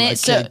things in it. Like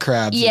So king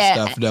crabs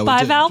yeah, and stuff. No,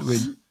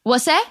 Bivalves?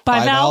 what's that?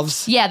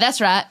 Bivalves? Yeah, that's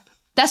right.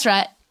 That's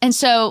right. And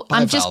so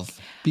I'm just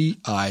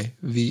Bivalve.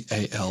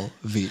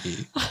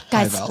 Bivalve.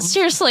 guys. Bivalve.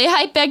 Seriously,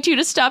 I begged you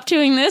to stop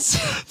doing this.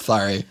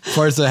 Sorry,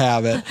 force of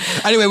habit.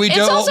 Anyway,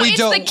 It's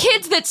the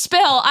kids that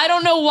spell. I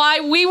don't know why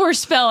we were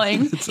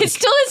spelling. It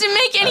still doesn't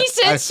make any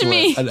sense to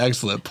me. An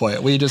excellent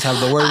point. We just have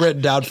the word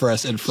written down for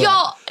us in front.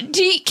 Y'all,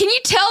 can you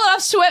tell that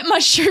I've sweat my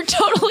shirt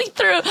totally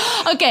through?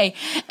 Okay,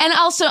 and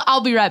also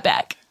I'll be right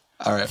back.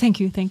 All right. Thank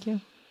you.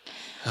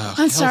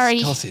 I'm sorry.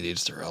 Kelsey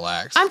needs to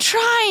relax. I'm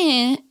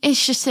trying.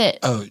 It's just that.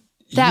 Oh,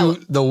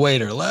 That- the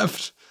waiter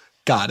left.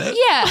 Got it.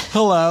 Yeah.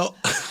 Hello.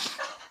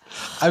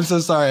 I'm so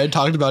sorry. I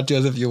talked about you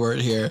as if you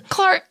weren't here.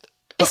 Clark,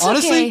 But it's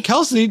honestly, okay.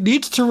 Kelsey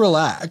needs to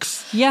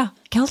relax. Yeah,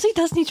 Kelsey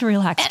does need to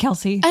relax,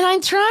 Kelsey. And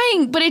I'm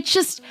trying, but it's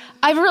just,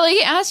 I've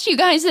really asked you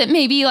guys that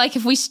maybe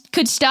if we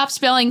could stop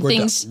spelling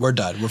things. We're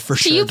done. We're for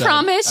sure Do you done.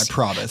 promise? I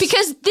promise.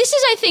 Because this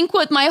is, I think,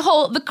 what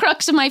the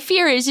crux of my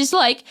fear is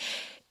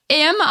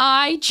am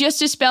I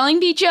just a spelling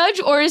bee judge,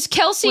 or is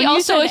Kelsey When you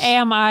also said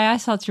am I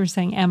thought you were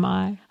saying am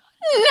I.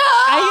 No!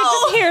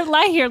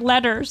 I hear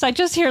letters. I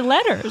just hear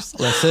letters.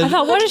 Listen, I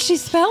thought, what is she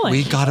spelling?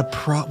 we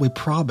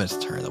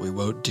promised her that we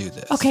won't do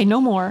this. Okay,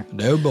 no more.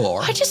 No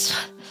more. I just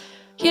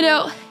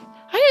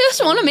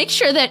want to make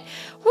sure that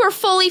we're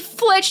fully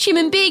fledged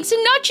human beings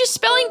and not just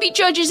spelling bee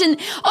judges. And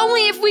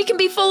only if we can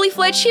be fully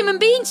fledged human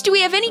beings do we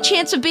have any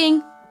chance of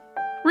being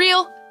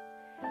real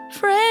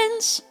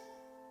friends.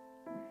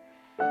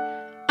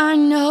 I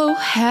know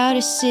how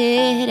to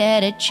sit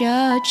at a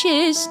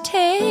judge's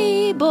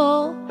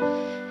table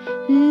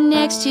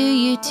next to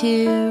you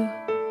two.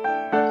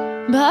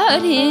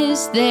 But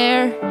is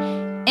there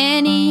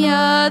any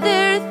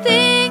other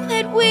thing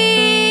that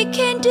we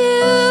can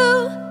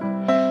do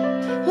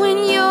when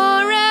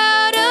you're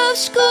out of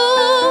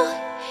school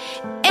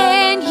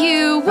and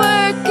you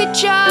work a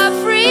job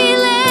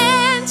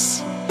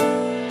freelance?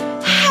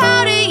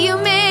 How do you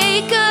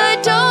make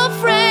adult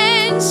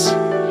friends?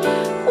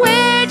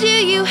 Where do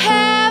you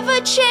have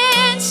a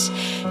chance?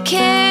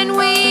 Can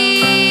we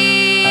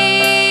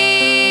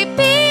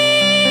be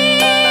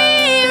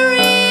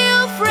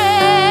real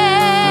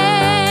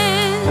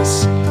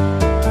friends?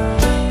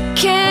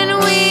 Can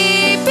we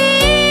be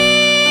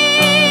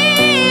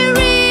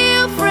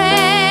real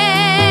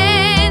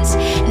friends?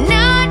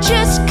 Not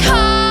just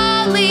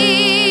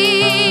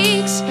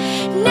colleagues,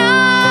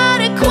 not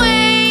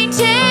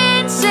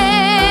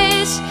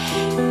acquaintances.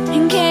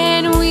 And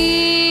can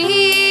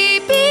we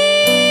be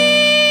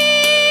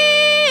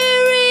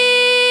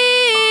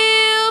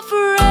real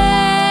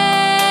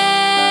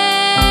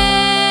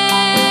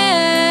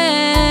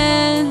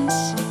friends?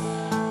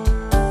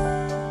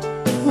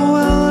 Well,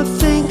 I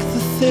think the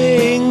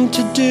thing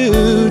to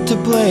do to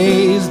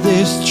blaze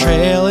this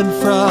trail in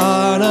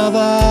front of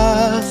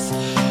us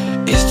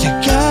is to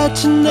get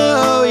to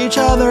know each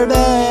other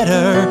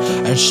better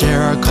and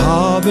share our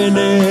common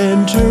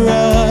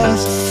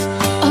interests.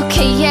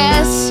 Okay,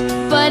 yes,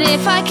 but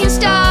if I can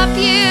stop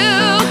you,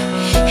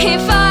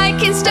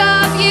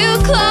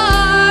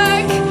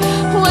 Clark,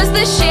 was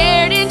the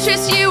shared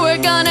interest you were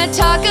gonna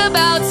talk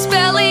about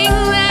spelling?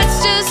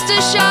 That's just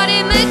a shot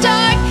in the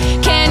dark.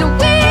 Can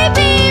we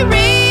be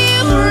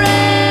real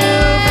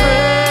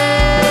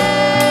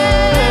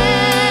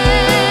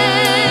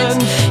friends?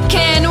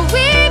 Can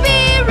we be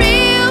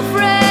real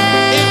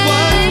friends? It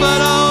was, but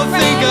I'll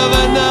think of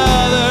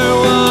another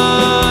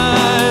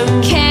one.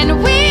 Can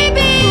we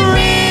be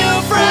real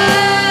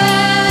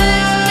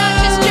friends? Not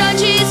just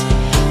judges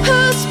who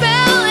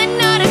spell and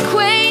not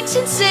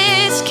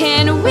acquaintances.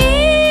 Can we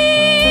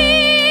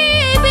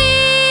be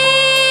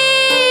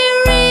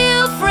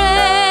real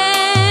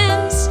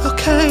friends?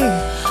 Okay.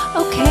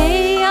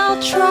 Okay,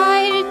 I'll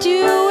try to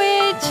do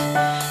it.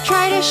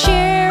 Try to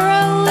share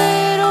a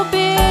little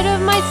bit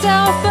of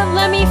myself, but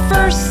let me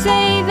first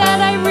say that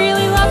I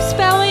really love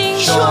spelling.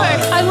 Sure.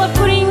 I love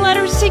putting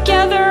letters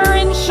together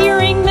and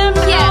hearing them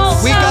Yes.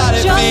 out. We got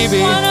it, Just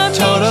Phoebe. wanna make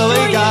Totally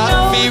sure you got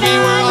know Phoebe.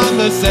 that. We're on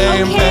the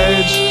same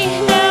Okay, page.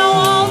 now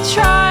I'll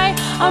try.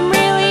 I'm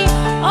really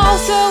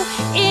also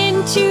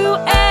into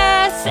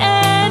S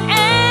and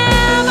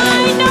M. I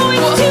know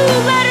it's two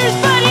letters,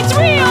 but it's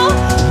real.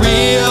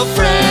 Real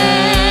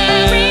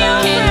friends. Real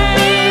Can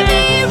we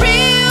be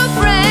real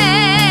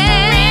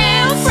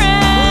friends?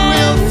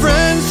 Real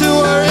friends who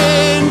are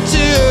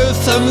into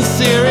some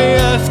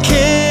serious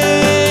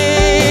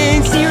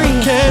kinks.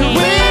 Serious Can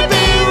we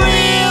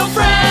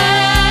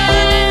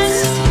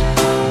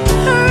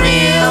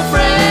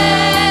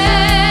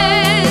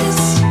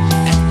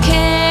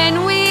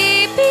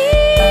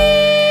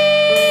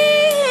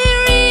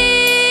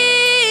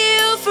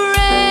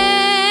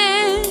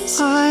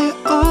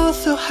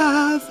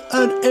have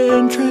an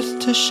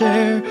interest to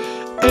share.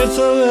 It's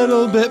a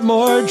little bit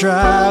more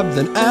drab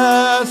than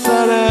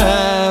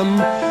S&M.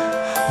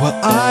 What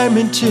I'm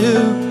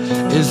into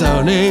is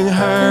owning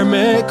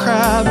hermit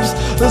crabs.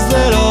 Those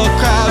little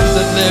crabs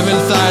that live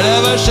inside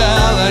of a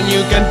shell, and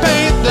you can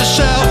paint the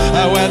shell.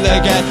 And when they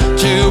get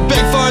too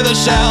big for the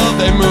shell,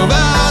 they move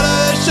out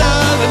of the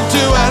shell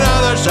into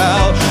another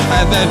shell,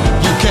 and then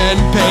you can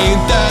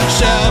paint that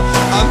shell.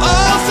 I'm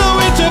also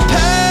into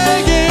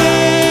pegging.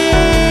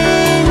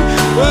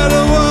 When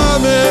a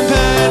woman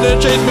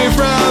penetrates me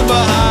from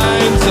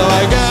behind, so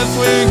I guess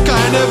we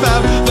kind of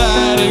have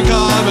that in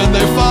common.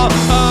 They fall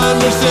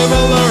under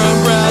similar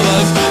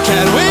umbrellas.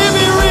 Can we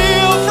be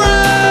real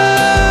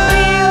friends?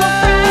 Real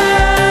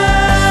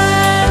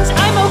friends.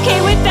 I'm okay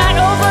with that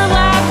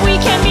overlap. We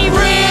can be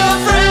real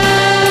friends.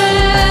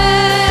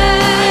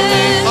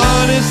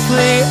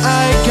 Honestly,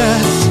 I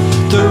guess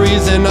the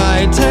reason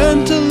I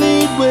tend to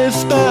lead with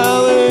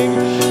spelling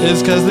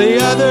is cause the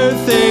other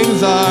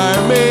things are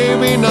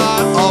maybe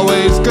not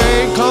always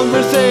great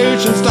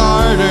conversation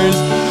starters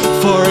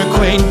for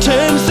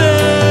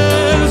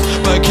acquaintances.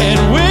 But can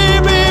we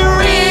be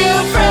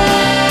real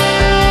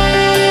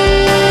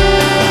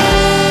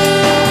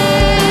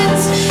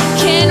friends?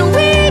 Can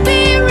we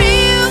be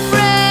real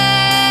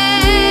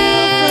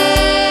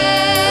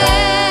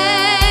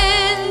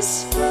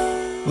friends?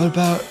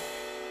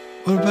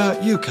 What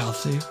about you,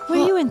 Kelsey? What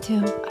are you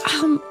into?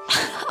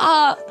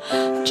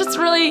 Just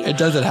really. It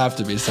doesn't have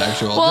to be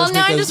sexual. Well,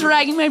 now I'm just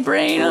ragging my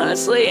brain,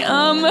 honestly.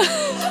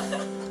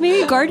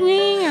 Maybe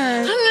gardening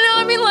or No,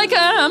 I mean like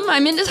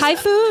I'm into Thai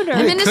food or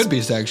it could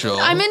be sexual.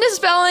 I'm into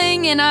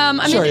spelling, and I'm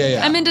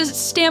into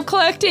stamp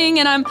collecting,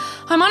 and I'm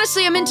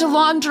honestly into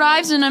long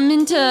drives, and I'm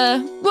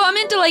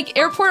into like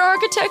airport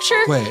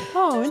architecture. Wait,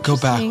 Oh, go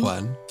back interesting.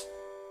 one.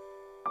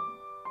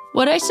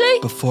 What'd I say?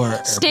 Before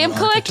Stamp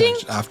airport collecting?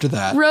 architecture. After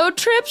that. Road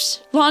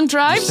trips, long You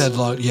drives. said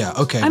long, yeah,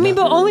 okay. I mean,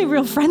 no. but only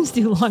real friends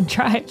do long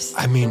drives.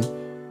 I mean,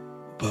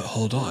 but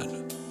hold on.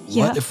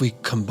 Yeah. What if we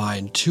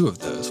combine two of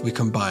those? We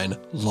combine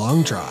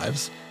long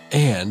drives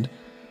and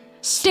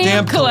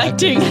stamp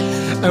collecting.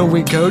 And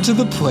we go to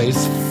the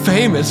place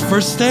famous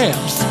for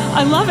stamps.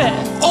 I love it.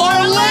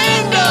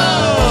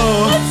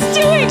 Orlando! Let's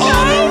do it, On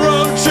guys. a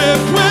road trip,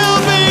 we'll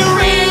be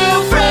real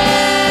friends.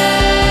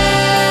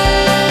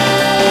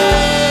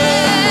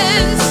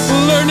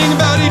 Learning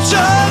about each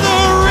other,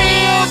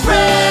 real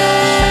friends.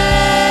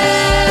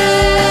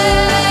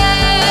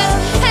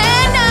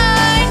 And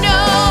I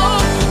know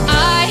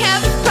I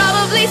have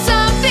probably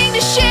something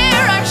to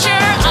share. I'm sure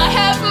I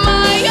have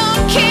my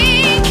own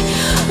kink,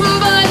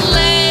 but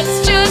let's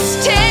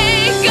just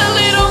take a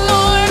little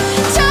more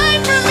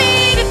time for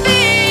me to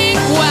think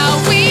while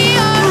we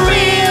are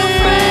real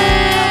friends.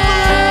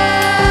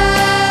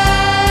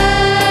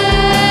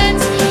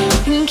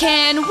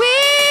 Can we be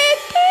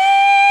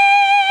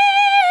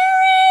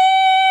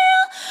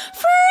real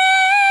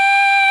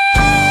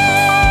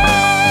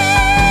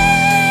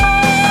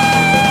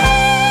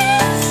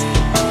friends?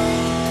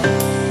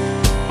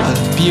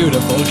 That's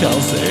beautiful,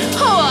 Kelsey.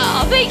 Oh,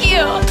 wow, thank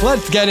you.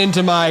 Let's get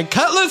into my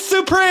Cutlass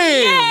Supreme.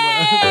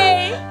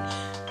 Hey!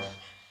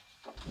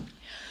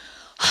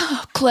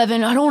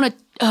 Clevin, I don't want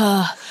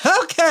to.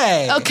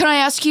 Okay. Can I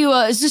ask you?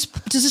 Does this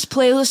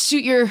playlist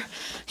suit your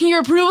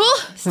approval?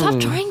 Stop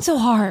trying so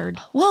hard.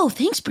 Whoa,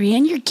 thanks,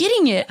 Brienne. You're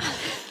getting it.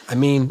 I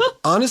mean,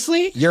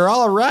 honestly, you're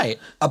all right.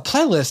 A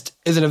playlist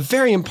is a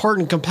very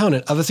important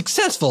component of a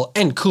successful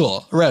and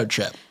cool road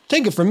trip.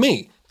 Take it from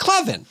me,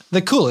 Clevin,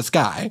 the coolest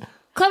guy.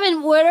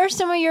 Clevin, what are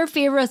some of your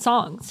favorite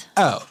songs?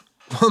 Oh,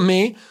 well,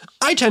 me?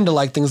 I tend to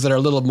like things that are a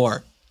little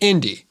more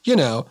indie. You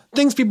know,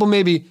 things people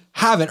maybe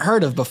haven't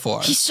heard of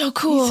before. He's so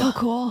cool. So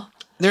cool.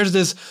 There's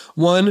this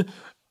one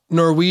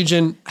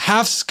Norwegian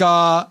half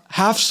ska,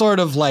 half sort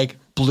of like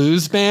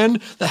blues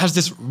band that has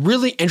this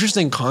really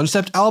interesting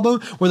concept album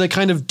where they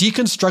kind of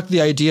deconstruct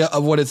the idea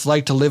of what it's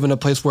like to live in a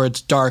place where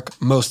it's dark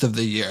most of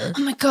the year.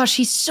 Oh my gosh,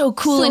 he's so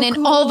cool So and in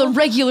cool. all the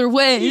regular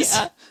ways.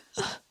 Yeah.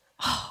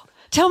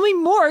 Tell me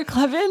more,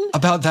 Clevin,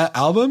 About that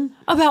album?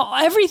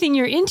 about everything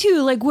you're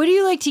into. Like, what do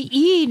you like to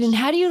eat and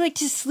how do you like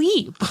to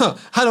sleep?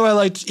 How do I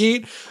like to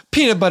eat?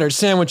 Peanut butter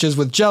sandwiches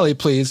with jelly,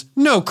 please.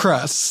 No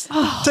crusts.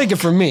 Take it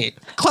from me,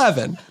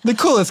 Clevin, the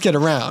coolest kid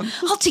around.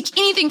 I'll take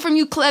anything from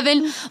you,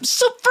 Clevin. I'm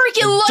so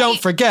freaking lucky. Don't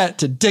forget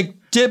to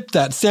dip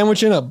that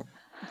sandwich in a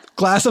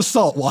glass of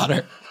salt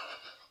water.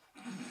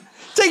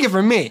 Take it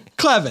from me,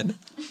 Clevin,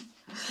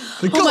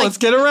 the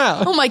coolest kid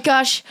around. Oh my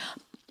gosh.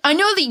 I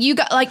know that you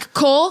got, like,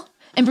 Cole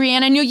and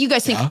Brienne, I know you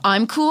guys think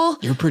I'm cool.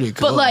 You're pretty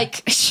cool. But,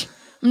 like,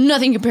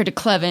 nothing compared to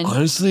Clevin.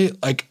 Honestly,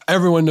 like,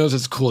 everyone knows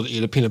it's cool to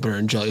eat a peanut butter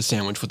and jelly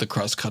sandwich with the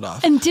crust cut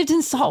off. And dipped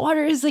in salt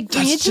water is like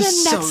bringing it to the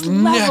just next so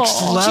level.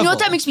 next level. Do you know what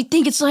that makes me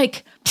think? It's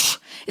like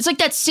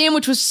that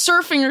sandwich was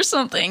surfing or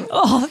something.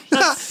 Oh,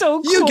 that's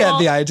so cool. You get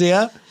the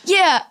idea.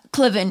 Yeah,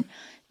 Clevin,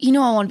 you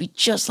know I want to be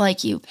just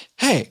like you.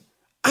 Hey,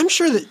 I'm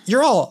sure that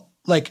you're all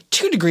like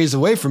 2 degrees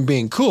away from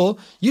being cool.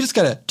 You just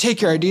gotta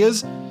take your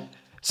ideas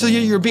So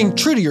you're being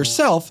true to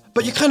yourself,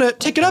 but you kind of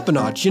take it up a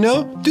notch, you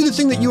know? Do the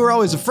thing that you were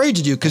always afraid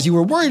to do because you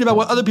were worried about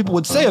what other people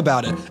would say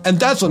about it. And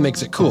that's what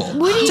makes it cool.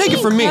 What do you Take mean,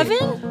 it from me.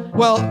 Kevin?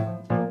 Well,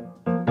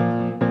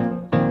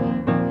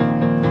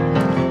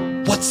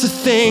 what's the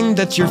thing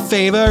that's your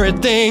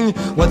favorite thing?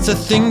 What's the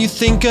thing you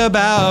think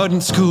about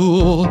in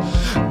school?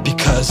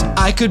 Because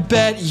I could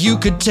bet you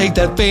could take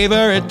that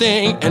favorite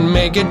thing and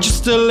make it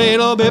just a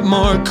little bit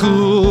more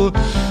cool.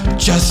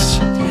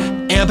 Just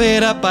amp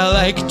it up by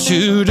like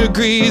 2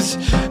 degrees.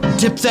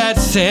 Dip that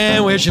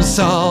sandwich in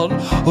salt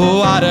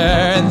water,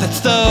 and that's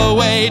the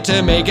way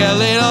to make it a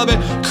little bit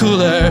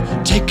cooler.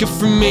 Take it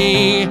from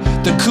me,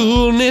 the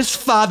coolness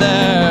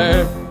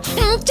father.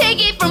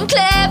 Take it from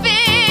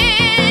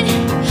Clevin.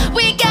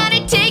 We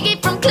gotta take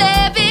it from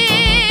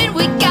Clevin.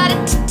 We gotta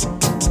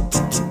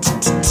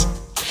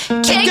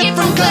take it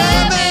from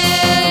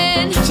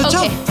Clevin. So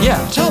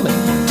tell me.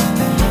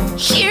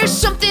 Here's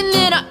something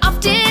that I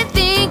often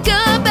think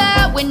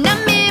about when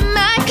I'm in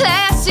my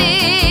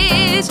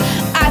classes.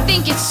 I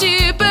think it's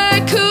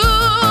super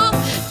cool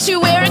to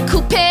wear a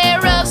cool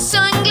pair of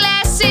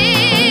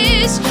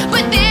sunglasses,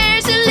 but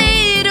there's a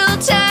little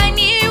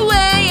tiny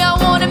way I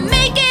want to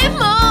make it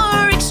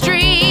more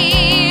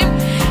extreme.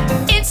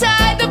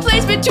 Inside the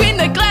place between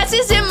the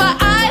glasses in my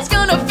eyes,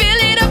 gonna fill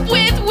it up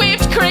with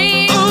whipped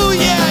cream. Oh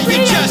yeah,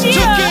 you just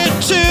took it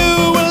to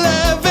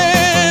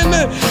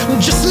 11,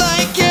 just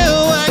like you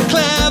were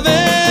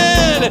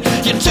Clevin.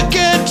 You took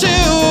it to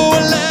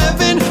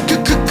 11,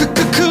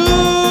 cool.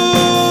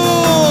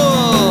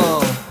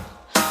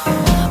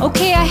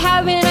 Okay, I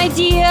have an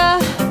idea.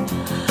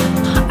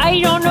 I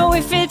don't know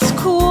if it's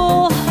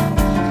cool,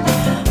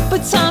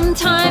 but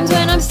sometimes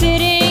when I'm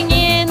sitting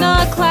in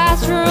the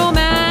classroom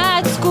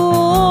at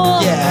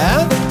school,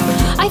 Yeah?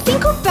 I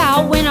think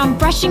about when I'm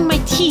brushing my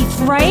teeth,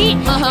 right?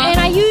 And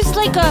I use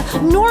like a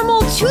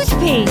normal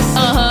toothpaste.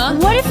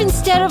 What if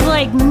instead of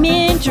like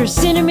mint or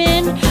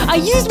cinnamon, I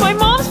use my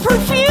mom's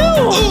perfume?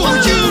 Ooh,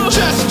 you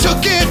just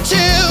took it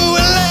to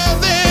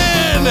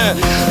 11,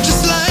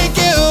 just like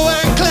you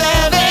were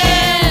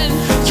Clevin.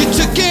 You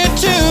took it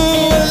to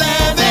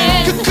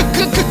 11,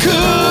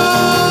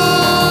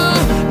 cool.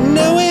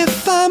 Now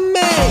if I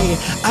may,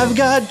 I've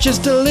got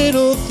just a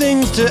little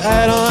things to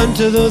add on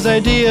to those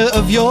ideas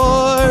of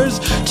yours.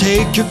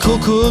 Take your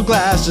cool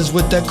glasses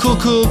with that cool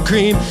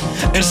cream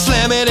and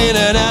slam it in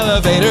an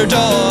elevator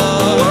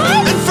door.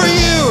 And for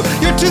you,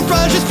 your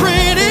toothbrush is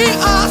pretty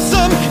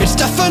awesome. It's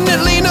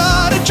definitely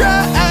not a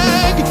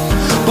drag.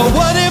 But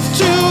what if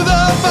to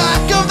the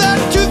back of that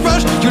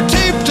toothbrush you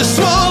taped a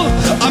small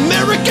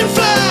American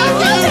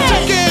flag? You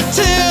took it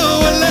to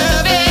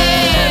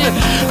 11,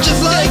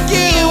 just like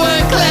you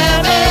were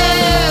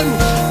Clevin.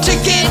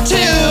 Took it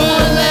to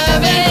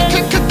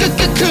 11,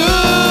 cool.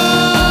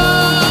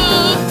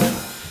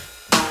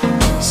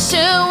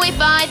 So if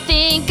I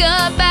think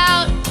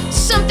about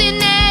something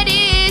that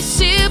is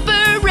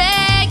super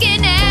rag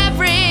and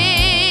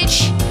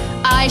average,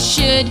 I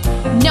should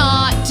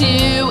not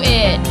do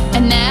it,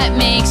 and that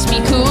makes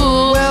me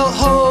cool. Well,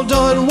 hold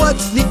on,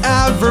 what's the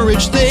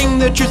average thing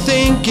that you're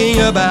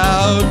thinking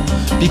about?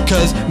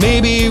 Because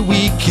maybe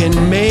we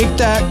can make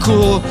that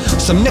cool.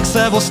 Some next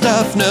level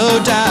stuff, no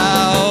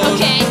doubt.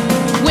 Okay,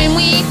 when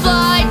we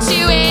fly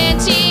to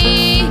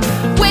Auntie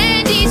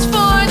Wendy's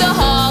for the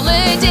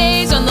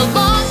holidays on the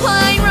long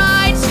plane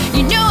rides,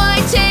 you know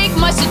I take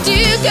my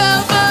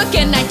Sudoku book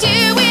and I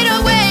do it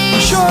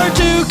always. Sure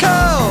do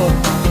go.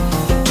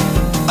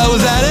 Oh,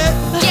 is that it?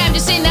 Yeah, I'm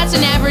just saying that's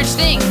an average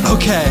thing.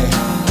 Okay.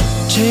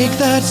 Take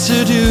that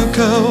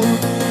Sudoku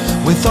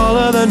with all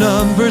of the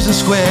numbers and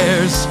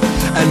squares,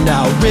 and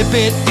now rip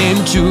it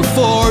into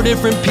 4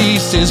 different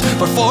pieces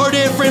for 4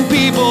 different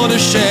people to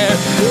share.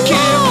 Give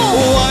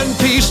 1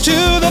 piece to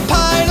the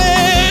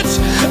pilot,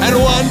 and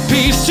 1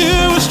 piece to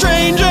a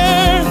stranger,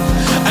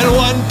 and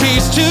 1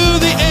 piece to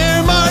the air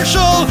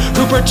marshal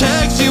who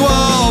protects you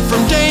all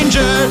from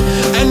danger.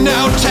 And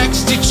now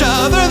text each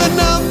other the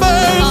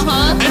numbers,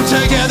 and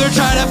together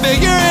try to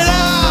figure it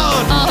out.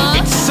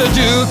 It's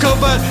Sudoku,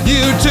 but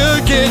you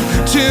took it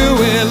to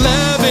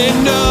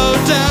 11, no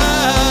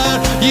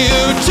doubt.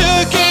 You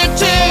took it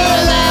to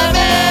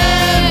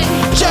 11,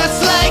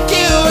 just like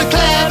you were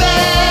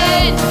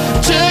Clevin.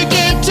 Took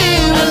it to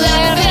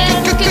 11,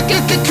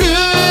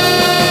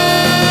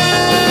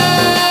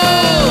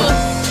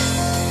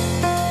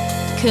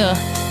 Cool.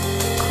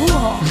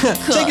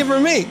 Take it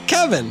from me,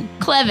 Kevin.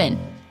 Clevin.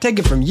 Take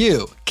it from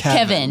you,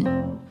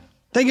 Kevin.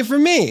 Take it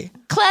from me,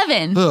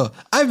 Clevin. Ugh,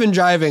 I've been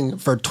driving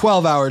for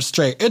 12 hours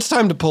straight. It's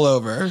time to pull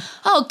over.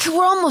 Oh,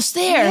 we're almost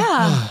there.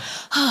 Yeah.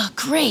 Oh,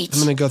 great. I'm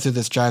gonna go through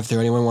this drive-thru.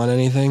 Anyone want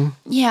anything?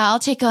 Yeah, I'll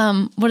take,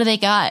 what do they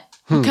got?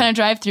 What kind of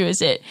drive-thru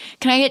is it?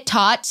 Can I get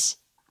tots?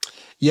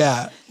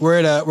 Yeah, we're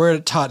at a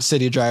Tot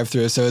City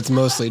drive-thru, so it's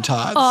mostly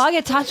tots. Oh, I'll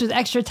get tots with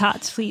extra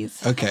tots,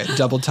 please. Okay,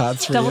 double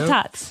tots for Double you.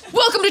 tots.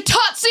 Welcome to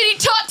Tot City,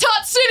 Tot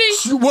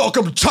City.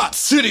 Welcome to Tot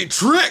City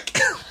Trick.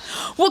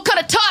 What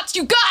kind of tots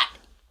you got?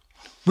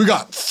 We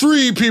got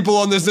 3 people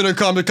on this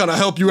intercom to kind of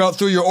help you out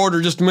through your order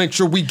just to make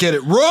sure we get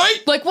it right.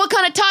 Like, what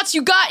kind of tots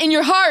you got in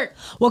your heart?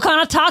 What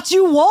kind of tots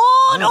you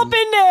want up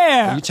in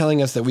there? Are you telling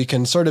us that we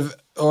can sort of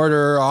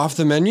order off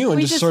the menu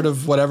and just sort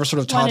of whatever sort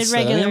of tots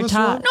that any of us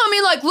want? No, I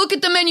mean, like, look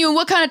at the menu and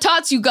what kind of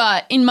tots you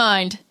got in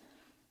mind.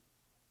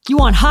 You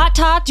want hot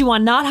tots? You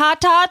want not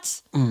hot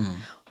tots?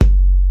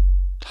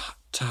 Hot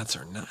tots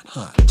are not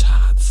hot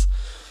tots.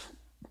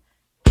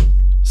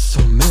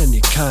 So many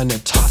kind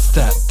of tots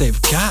that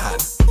they've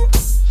got.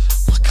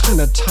 What kind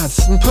of tots?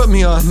 Put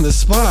me on the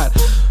spot.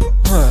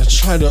 I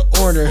try to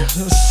order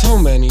so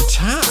many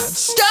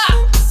tots. Stop!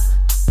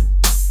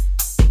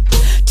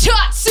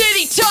 Tot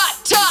City, tot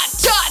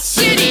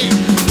City.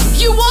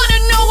 You wanna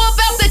know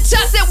about the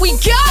tots that we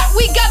got?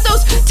 We got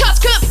those tots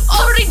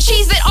covered in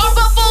cheese that are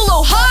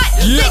buffalo hot.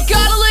 Yeah. They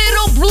got a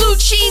little blue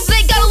cheese.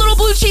 They got a little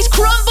blue cheese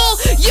crumble.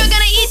 You're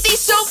gonna eat these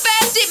so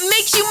fast it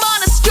makes you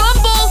wanna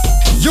stumble.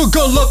 You're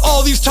gonna love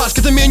all these tots,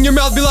 get them in your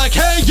mouth, be like,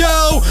 hey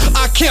yo,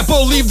 I can't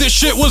believe this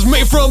shit was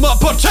made from a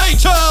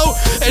potato.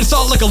 It's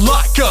all like a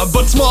latke,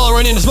 but smaller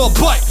and in a small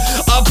bite.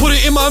 I'll put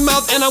it in my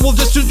mouth and I will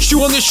just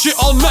chew on this shit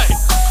all night.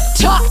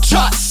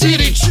 Tot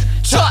City,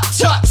 tot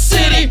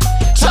City,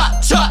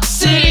 tot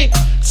City,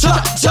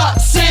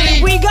 tot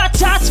City. We got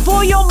tots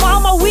for your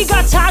mama, we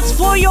got tots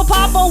for your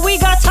papa, we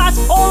got tots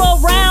all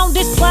around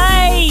this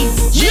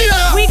place.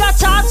 Yeah! We got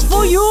tots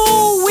for you,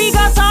 we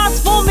got tots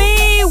for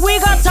me, we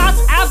got tots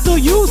after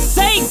you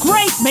say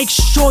great. Make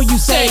sure you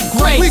say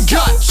great. We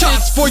got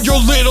tots for your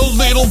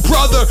little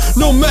brother,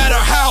 no matter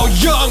how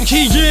young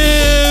he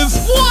is.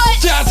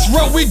 What? That's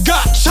right, we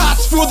got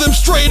tots for them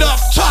straight up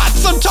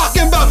tots. I'm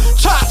talking about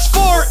tots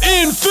for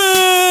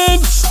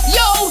infants.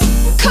 Yo,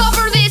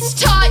 cover this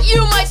tot,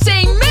 you might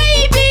say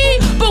maybe,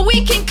 but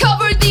we can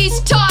cover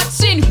these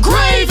tots in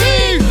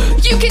gravy.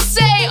 You can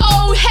say,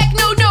 oh heck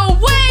no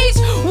ways,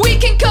 we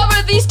can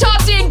cover these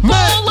tots in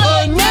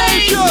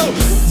bolognese. Yo,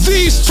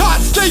 these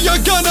tots, they are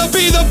gonna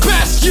be the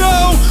best,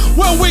 yo.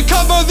 When we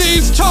cover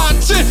these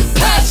tots in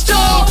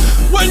pesto.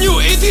 When you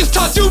eat these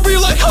tots, you'll be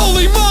like,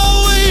 holy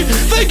moly,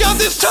 they got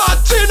this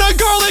tots in a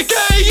garlic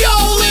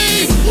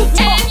aioli.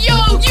 And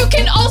yo, you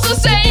can also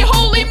say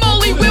holy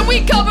moly when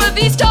we cover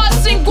these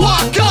tots in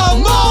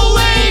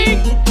guacamole.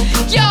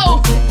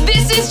 Yo,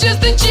 this is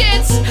just the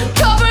jits.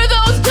 Cover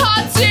those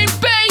tots in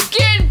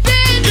bacon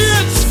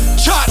bits.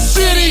 It's Tot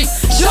City,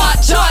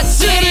 tot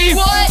City.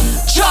 What?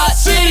 Tot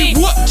City,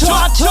 what?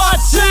 Tot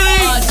City.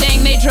 Oh,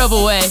 dang, they drove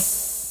away.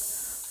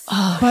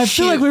 But I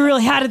feel like we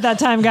really had it that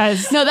time,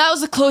 guys. No, that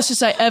was the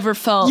closest I ever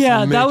felt.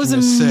 Yeah, that was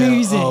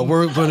amazing. Oh,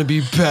 we're gonna be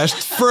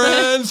best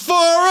friends forever.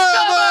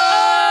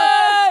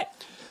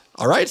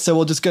 All right, so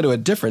we'll just go to a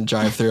different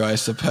drive-thru, I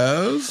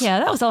suppose.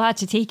 Yeah, that was a lot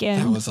to take in.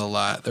 That was a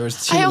lot. There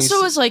was too I many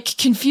also was like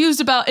confused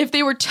about if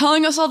they were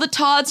telling us all the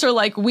tots or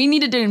like we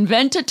needed to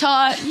invent a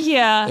tot.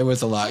 Yeah. There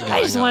was a lot going on.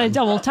 I just wanted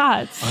double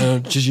tots. I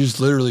don't, just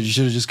use literally. You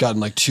should have just gotten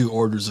like 2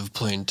 orders of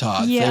plain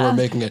tots. Yeah. They were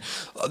making it.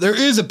 There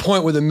is a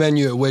point with the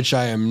menu at which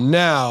I am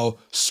now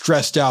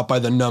stressed out by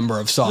the number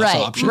of sauce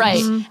options.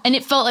 Right. And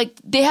it felt like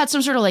they had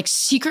some sort of like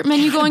secret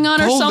menu going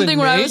on or something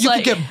where I was you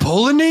like, could get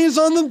bolognese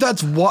on them. That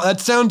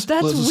sounds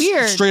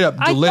weird. Straight up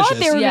delicious. I thought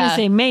they were going to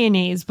say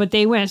mayonnaise, but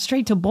they went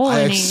straight to I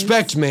bolognese.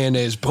 expect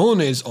mayonnaise.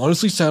 Bolognese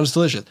honestly sounds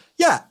delicious.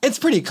 Yeah, it's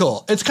pretty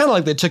cool. It's kind of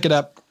like they took it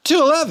up to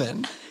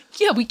 11.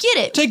 yeah, we get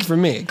it. Take it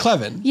from me,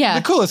 Clevin. Yeah.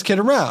 The coolest kid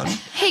around.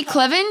 Hey,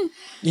 Clevin,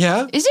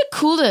 Yeah? is it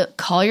cool to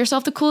call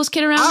yourself the coolest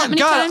kid around that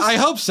many times? I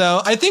hope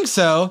so. I think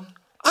so.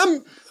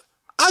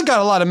 I got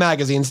a lot of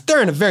magazines.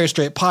 They're in a very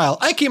straight pile.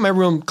 I keep my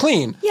room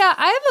clean. Yeah,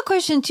 I have a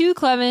question too,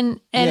 Clevin,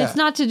 and it's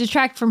not to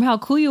detract from how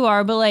cool you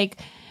are, but like,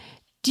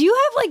 do you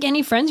have like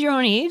any friends your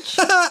own age?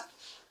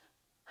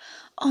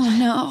 Oh,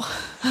 no.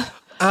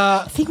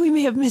 I think we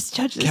may have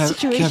misjudged the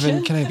situation.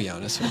 Kevin, can I be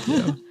honest with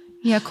you?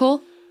 Yeah,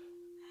 cool.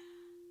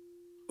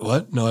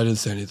 What? No, I didn't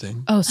say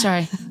anything. Oh,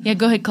 sorry. Yeah,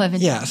 go ahead,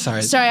 Clevin. Yeah,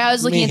 sorry. Sorry, I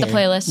was looking at the here.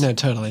 playlist. No,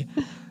 totally.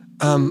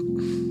 I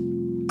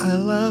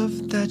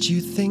love that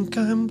you think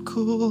I'm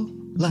cool,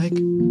 like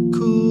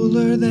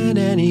cooler than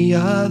any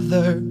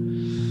other.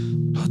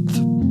 But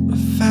the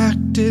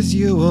fact is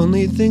you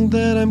only think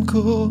that I'm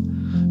cool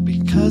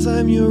because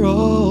I'm your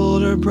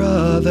older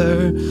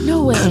brother.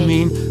 No way. I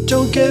mean,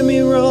 don't get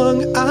me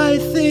wrong, I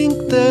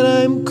think that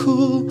I'm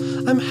cool.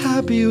 I'm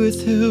happy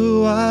with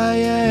who I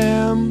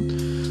am.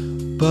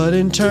 But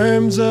in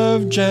terms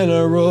of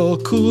general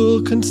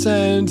cool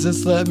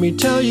consensus, let me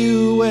tell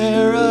you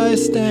where I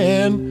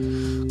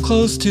stand.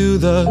 Close to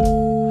the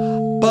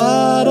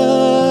bottom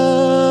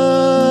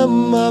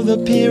of the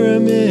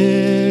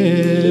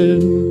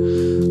pyramid.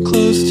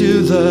 Close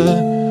to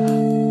the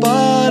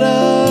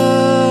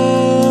bottom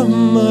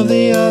of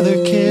the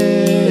other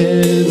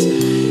kids.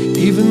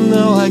 Even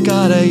though I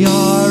got a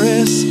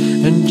Yaris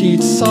and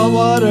eat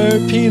saltwater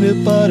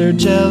peanut butter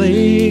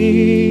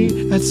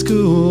jelly at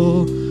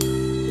school,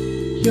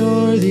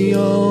 you're the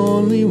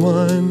only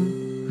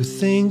one who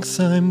thinks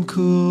I'm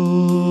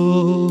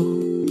cool.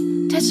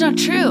 That's not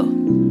true.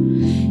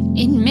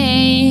 It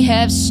may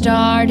have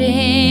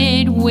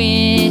started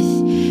with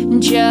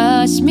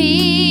just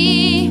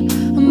me,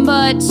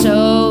 But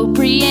so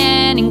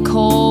Brienne and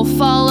Cole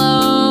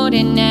followed,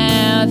 and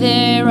now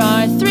there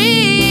are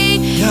 3.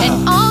 Yeah.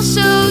 And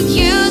also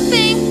you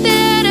think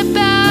that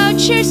about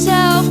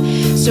yourself,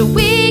 so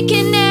we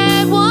can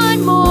add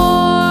 1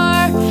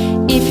 more.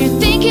 If you're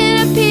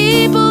thinking of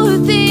people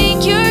who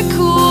think you're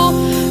cool,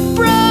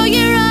 bro,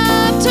 you're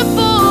up to 4.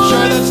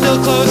 Sure, that's still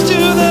close to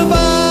the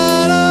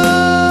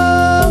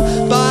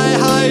bottom. By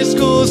high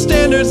school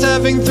standards,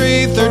 having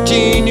 3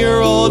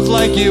 13-year-olds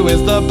like you is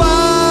the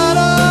bottom.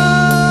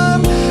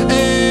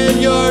 And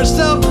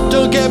yourself,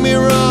 don't get me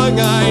wrong,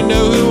 I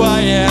know who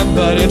I am,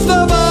 but it's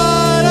the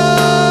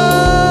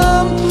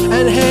bottom.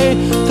 And hey,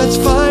 that's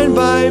fine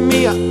by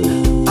me.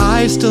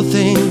 I still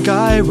think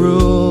I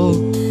rule,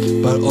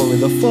 but only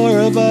the 4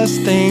 of us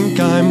think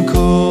I'm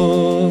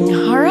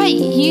cool. All right,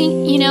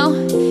 you know,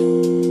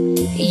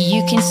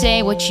 you can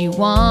say what you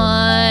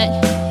want.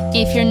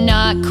 If you're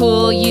not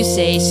cool, you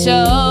say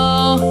so.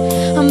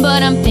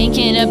 But I'm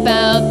thinking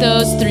about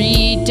those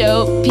 3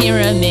 dope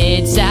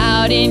pyramids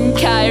out in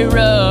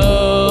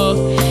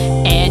Cairo,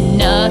 and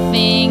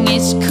nothing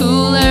is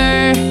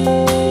cooler.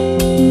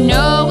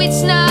 No,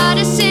 it's not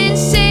a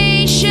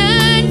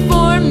sensation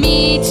for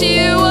me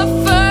to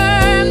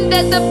affirm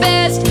that the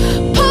best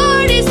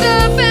part is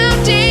the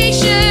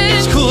foundation.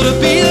 It's cool to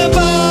be the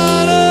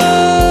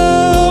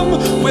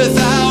bottom.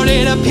 Without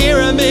it, a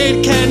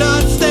pyramid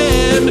cannot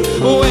stand.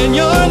 When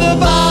you're the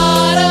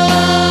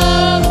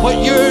bottom,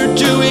 what you're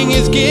doing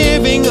is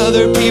giving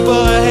other people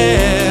a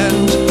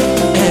hand.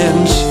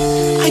 And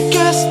I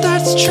guess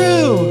that's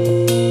true.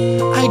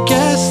 I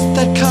guess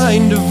that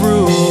kind of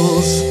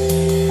rules.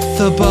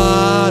 The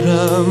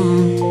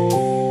bottom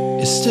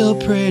is still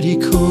pretty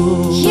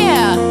cool.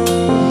 Yeah.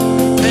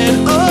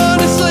 And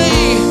honestly,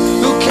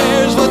 who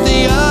cares what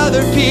the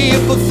other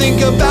people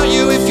think about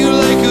you if you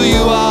like who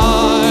you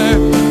are?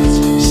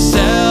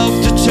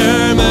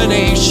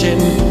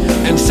 Self-determination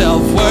and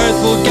self-worth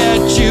will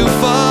get you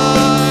far.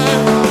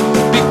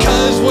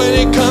 Because when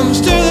it comes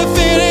to the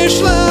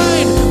finish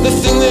line, the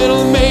thing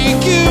that'll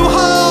make you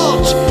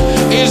halt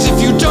is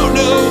if you don't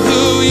know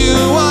who you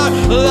are,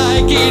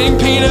 like eating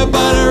peanut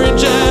butter and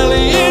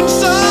jelly and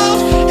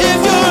salt.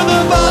 If you're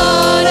the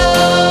bottom,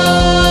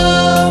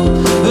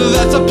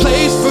 that's a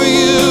place for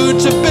you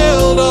to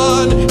build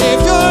on.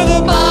 If you're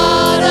the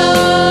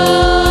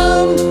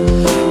bottom,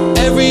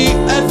 every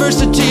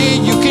adversity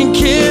you can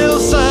kill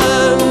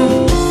some.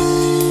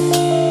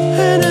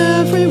 And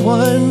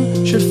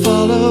everyone should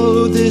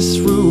follow this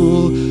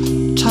rule,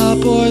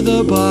 top or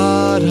the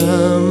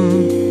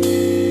bottom.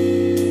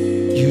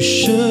 You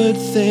should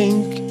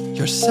think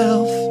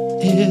yourself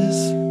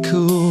is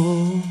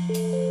cool.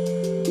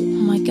 Oh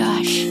my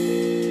gosh.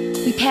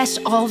 We passed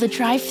all the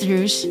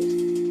drive-thrus.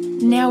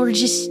 Now we're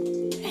just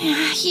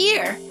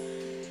here.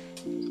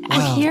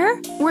 I'm here?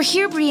 We're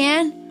here,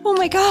 Brienne. Oh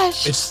my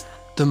gosh. It's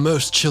the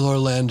most chill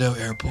Orlando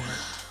airport.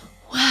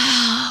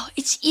 Wow,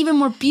 it's even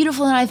more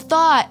beautiful than I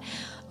thought.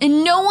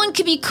 And no one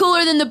could be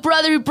cooler than the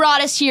brother who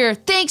brought us here.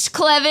 Thanks,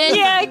 Clevin.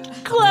 Yeah,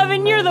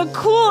 Clevin, you're the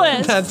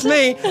coolest. That's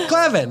me,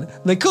 Clevin,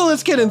 the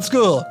coolest kid in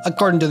school,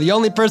 according to the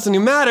only person who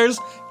matters,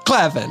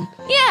 Clevin.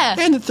 Yeah.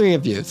 And the 3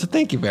 of you, so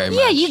thank you very much.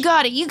 Yeah, you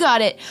got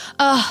it.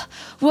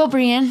 Well,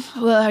 Brienne,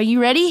 are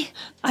you ready?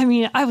 I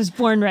mean, I was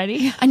born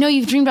ready. I know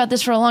you've dreamed about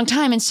this for a long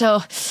time, and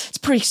so it's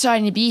pretty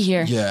exciting to be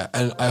here. Yeah,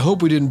 and I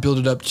hope we didn't build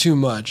it up too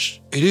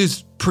much. It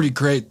is pretty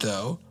great,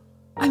 though.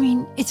 I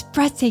mean, it's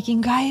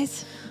breathtaking,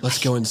 guys. Let's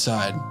go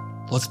inside.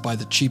 Let's buy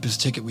the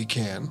cheapest ticket we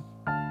can.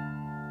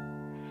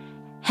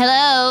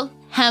 Hello,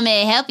 how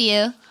may I help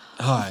you?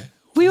 Hi.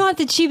 We want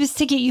the cheapest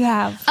ticket you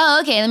have. Oh,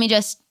 okay, let me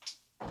just...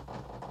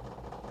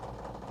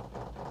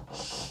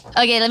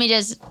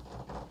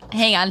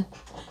 Hang on.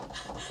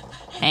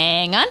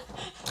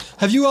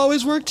 Have you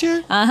always worked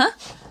here? Uh-huh.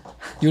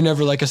 You're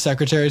never like a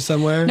secretary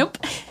somewhere? Nope.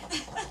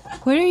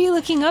 What are you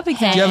looking up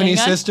again? Do you have any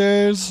Hang on.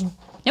 sisters?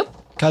 Nope.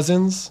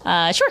 Cousins?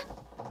 Sure.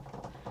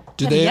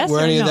 Were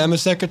any of them a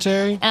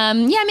secretary?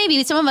 Yeah,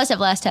 maybe. Some of us have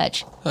last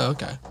touch. Oh,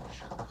 okay.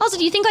 Also,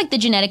 do you think, like, the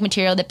genetic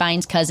material that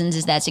binds cousins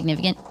is that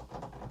significant?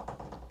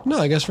 No,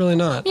 I guess really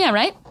not. Yeah,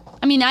 right?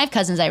 I mean, I have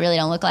cousins I really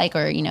don't look like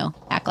or,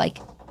 act like.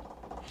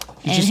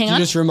 You Hang on.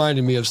 just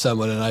reminded me of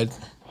someone and I...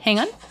 Hang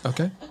on.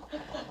 Okay.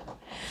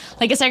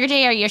 Like a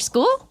secretary at your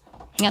school?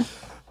 Hang on.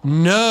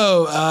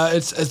 No,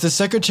 it's the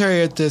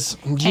secretary at this...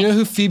 Do you know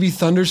who Phoebe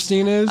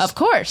Thunderstein is? Of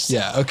course.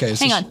 Yeah, okay.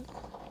 So Hang on.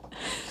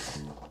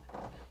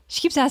 She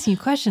keeps asking you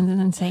questions and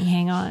then saying,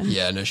 hang on.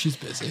 Yeah, no, she's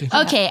busy.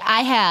 Okay,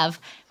 I have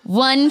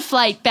one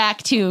flight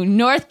back to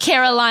North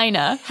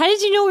Carolina. How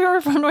did you know we were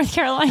from North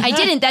Carolina? I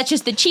didn't. That's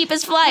just the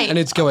cheapest flight. And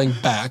it's going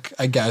back,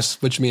 I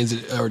guess, which means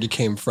it already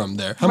came from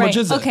there. How much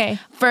is it? Okay.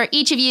 For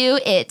each of you,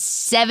 it's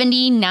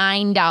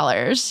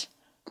 $79.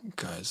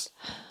 Guys,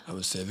 I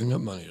was saving up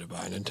money to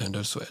buy a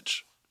Nintendo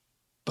Switch.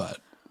 But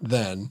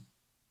then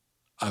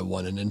I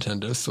won a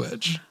Nintendo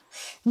Switch.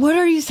 What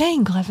are you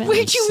saying, Clevin?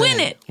 Where'd you win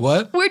it?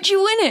 What? Where'd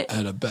you win it?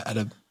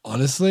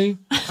 Honestly,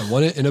 I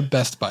won it in a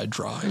Best Buy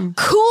drawing.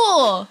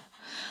 Cool.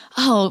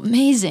 Oh,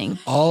 amazing.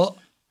 All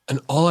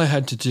I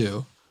had to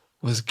do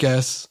was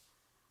guess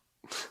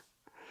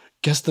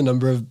guess the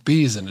number of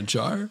bees in a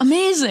jar.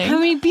 Amazing. How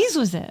many bees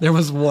was it? There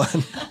was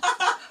one.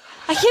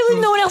 I can't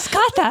believe no one else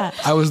got that.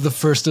 I was the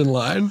first in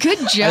line. Good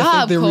I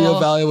job, think they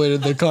Cole.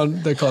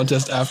 reevaluated the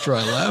contest after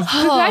I left.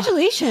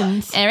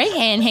 Congratulations. All right,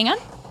 and hang on.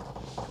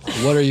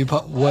 What are you?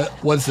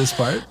 What's this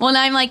part? Well,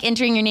 now I'm like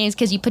entering your names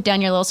because you put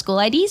down your little school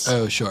IDs.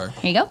 Oh, sure.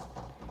 Here you go.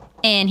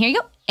 And here you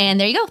go. And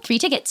there you go. 3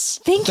 tickets.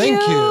 Thank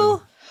Thank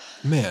you.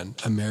 Man,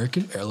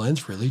 American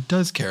Airlines really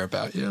does care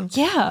about you.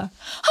 Yeah.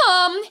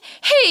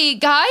 Hey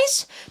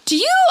guys, do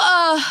you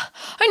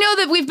I know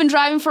that we've been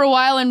driving for a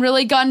while and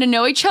really gotten to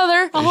know each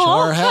other. We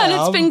sure have. And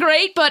it's been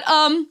great, but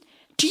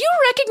do you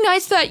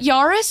recognize that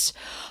Yaris?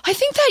 I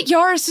think that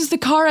Yaris is the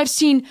car I've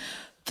seen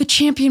the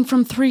champion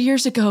from 3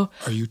 years ago.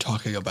 Are you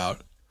talking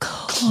about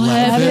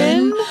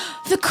Clevin?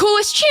 The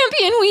coolest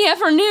champion we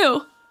ever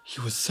knew. He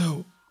was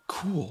so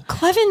cool.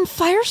 Clevin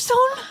Firestone?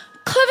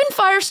 Clevin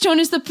Firestone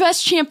is the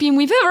best champion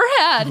we've ever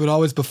had. But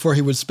always before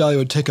he would spell, he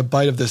would take a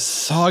bite of this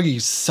soggy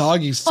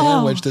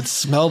sandwich that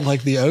smelled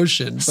like the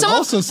ocean, but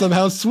also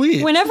somehow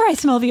sweet. Whenever I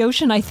smell the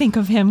ocean, I think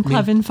of him,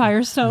 Clevin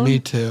Firestone. Me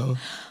too.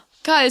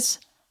 Guys,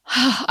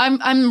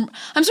 I'm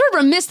sort of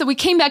remiss that we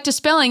came back to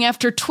spelling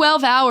after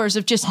 12 hours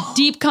of just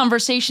deep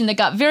conversation that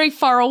got very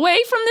far away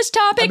from this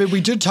topic. I mean,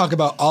 we did talk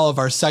about all of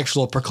our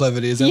sexual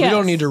proclivities, and we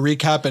don't need to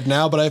recap it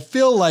now, but I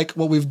feel like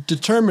what we've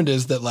determined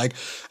is that, like,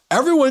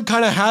 everyone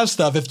kind of has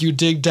stuff if you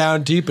dig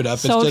down deep enough.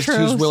 So it's just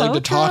who's willing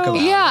to talk about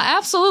it. Yeah,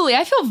 absolutely.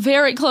 I feel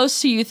very close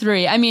to you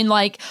three. I mean,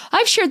 like,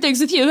 I've shared things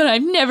with you that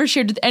I've never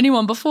shared with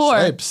anyone before.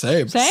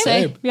 Same.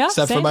 Yeah,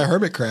 Except same. for my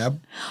hermit crab.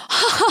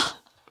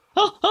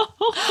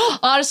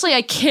 Honestly,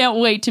 I can't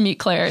wait to meet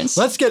Clarence.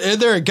 Let's get in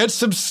there and get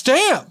some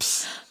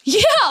stamps.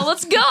 Yeah,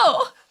 let's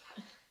go.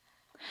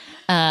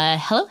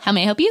 Hello, how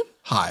may I help you?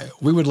 Hi,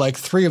 we would like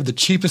 3 of the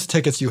cheapest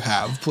tickets you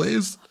have,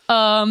 please.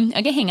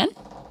 Okay, hang on.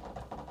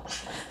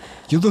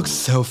 You look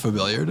so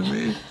familiar to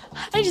me.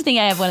 I just think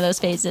I have one of those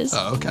faces.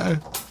 Oh, okay.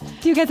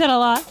 Do you get that a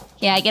lot?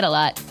 Yeah, I get a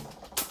lot.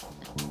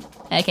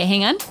 Okay,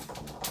 hang on.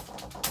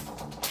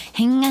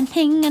 Hang on.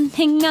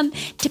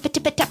 Tippa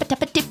tippa tappa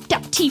tappa tip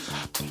tap teep.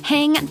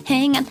 Hang on.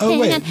 Oh,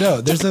 wait, no,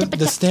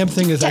 the stamp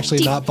thing is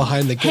actually not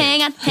behind the gate.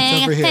 Hang on.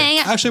 It's over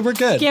here. Actually, we're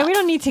good. Yeah, we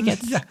don't need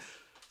tickets. Yeah.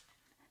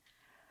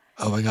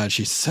 Oh my God,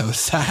 she's so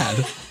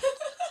sad.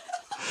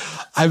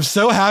 I'm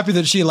so happy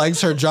that she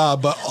likes her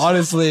job, but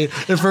honestly,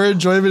 if her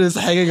enjoyment is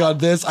hanging on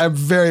this, I'm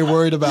very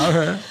worried about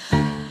her.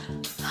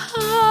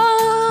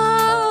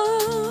 How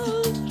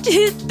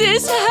did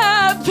this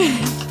happen?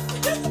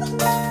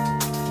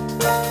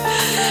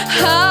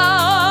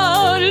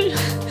 How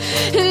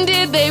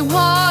did they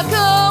walk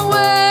away?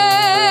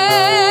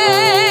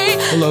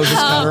 Hello, is this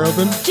counter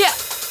open? Yeah.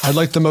 I'd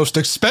like the most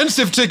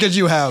expensive ticket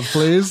you have,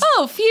 please.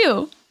 Oh,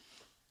 phew.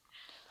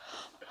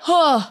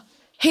 Oh,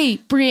 hey,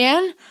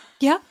 Brienne?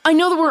 Yeah? I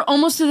know that we're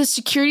almost to the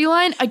security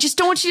line. I just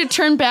don't want you to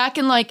turn back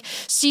and, like,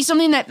 see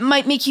something that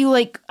might make you,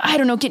 like, I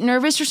don't know, get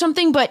nervous or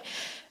something, but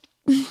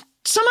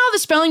somehow the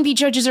spelling bee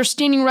judges are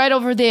standing right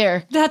over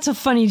there. That's a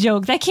funny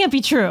joke. That can't be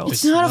true.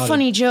 It's not a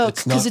funny joke,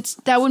 because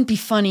that wouldn't be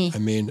funny. I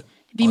mean,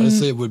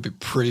 honestly, it would be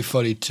pretty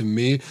funny to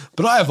me,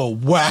 but I have a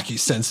wacky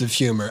sense of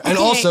humor. And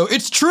also,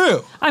 it's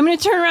true. I'm going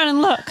to turn around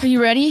and look. Are you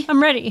ready?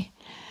 I'm ready.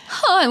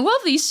 Oh, I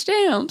love these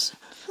stamps.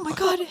 Oh my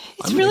God, it's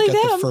I'm really gonna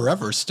get them. the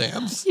forever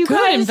stamps. You Good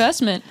guys,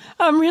 investment.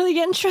 I'm really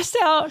getting stressed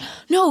out.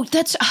 No,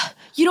 that's...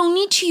 you don't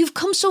need to. You've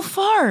come so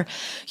far.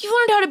 You've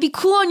learned how to be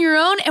cool on your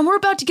own, and we're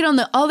about to get on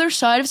the other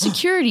side of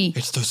security.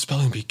 It's those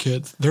spelling bee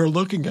kids. They're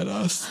looking at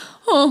us.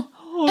 Oh,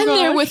 and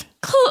they're gosh. with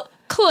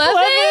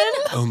Clevin?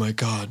 Oh my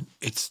God.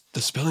 It's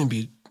the spelling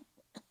bee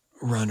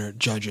runner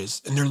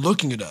judges, and they're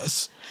looking at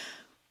us.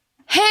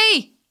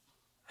 Hey!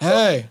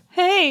 Hey.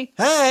 Hey.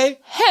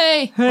 Hey.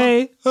 Hey!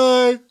 Hey.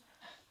 Hey.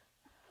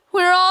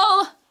 We're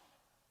all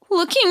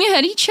looking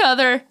at each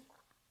other.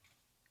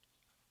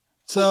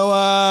 So,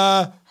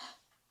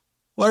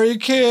 what are you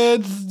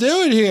kids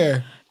doing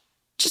here?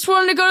 Just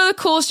wanted to go to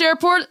the coolest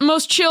airport,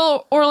 most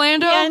chill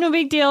Orlando. Yeah, no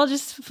big deal.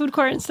 Just food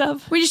court and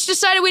stuff. We just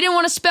decided we didn't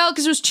want to spell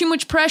because it was too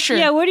much pressure.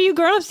 Yeah, what are you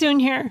grown-ups doing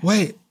here?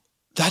 Wait,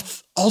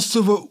 that's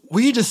also what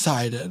we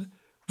decided.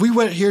 We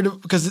went here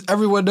because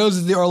everyone knows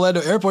that the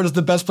Orlando airport is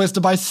the best place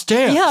to buy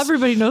stamps. Yeah,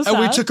 everybody knows and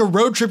that. we took a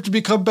road trip to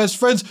become best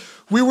friends.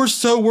 We were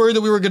so worried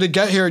that we were going to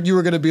get here and you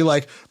were going to be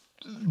like,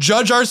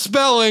 judge our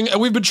spelling.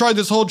 And we've been trying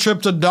this whole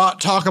trip to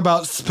not talk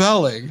about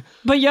spelling.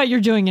 But yeah,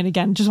 you're doing it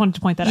again. Just wanted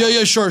to point that out.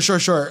 Yeah, sure.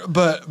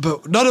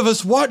 But none of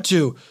us want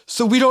to,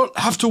 so we don't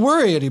have to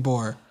worry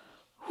anymore.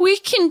 We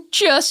can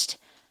just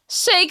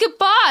say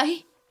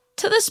goodbye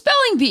to the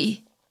spelling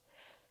bee.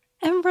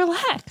 And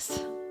relax.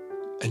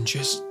 And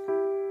just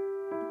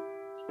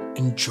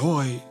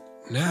enjoy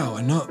now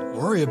and not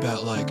worry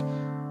about, like,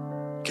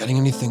 getting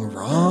anything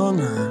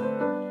wrong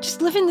or...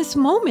 Just live in this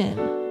moment.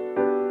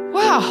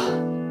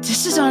 Wow,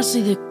 this is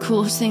honestly the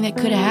coolest thing that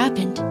could have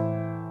happened.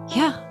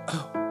 Yeah.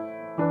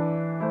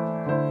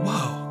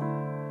 Whoa.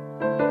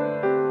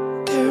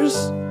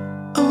 There's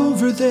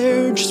over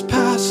there, just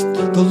past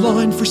the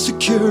line for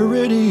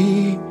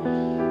security.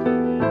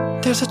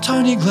 There's a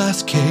tiny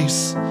glass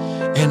case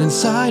and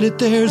inside it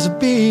there's a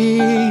bee.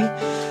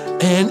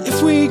 And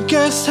if we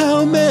guess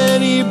how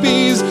many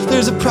bees,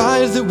 there's a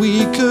prize that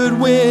we could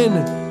win.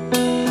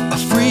 A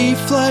free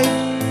flight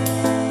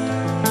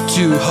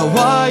to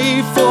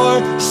Hawaii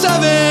for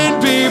 7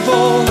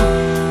 people.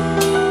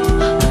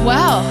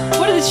 Wow.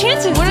 What are the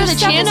chances? What are There's the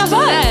 7 chances of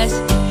of us.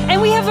 that?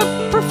 And we have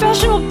a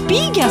professional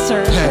bee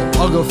guesser. Hey,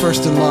 I'll go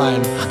first in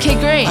line. Okay,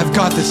 great. I've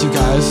got this, you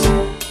guys.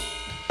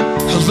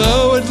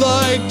 Hello, I'd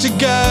like to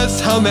guess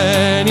how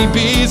many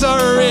bees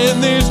are in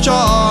this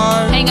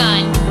jar. Hang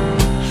on.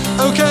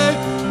 Okay,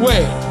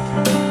 wait.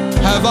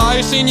 Have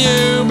I seen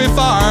you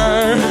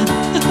before?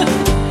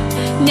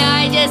 Now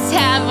I just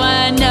have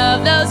one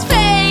of those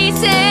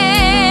faces.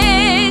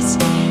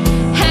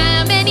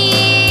 How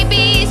many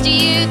bees do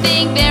you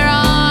think there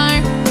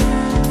are?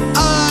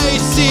 I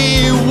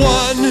see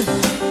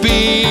 1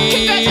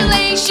 bee.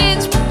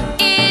 Congratulations,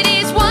 it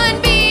is 1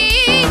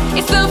 bee.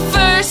 It's the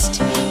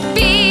first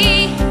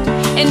bee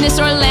in this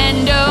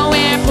Orlando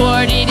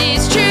airport. It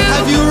is true.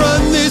 Have you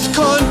run this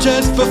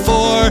contest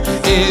before?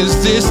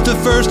 Is this the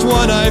first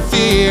one I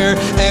fear?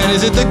 And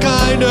is it the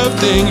kind of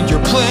thing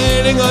you're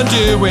planning on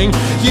doing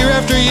year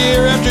after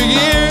year after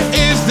year?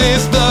 Is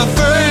this the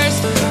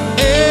first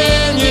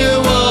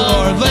annual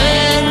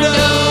Orlando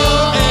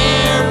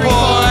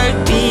Airport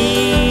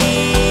Bee?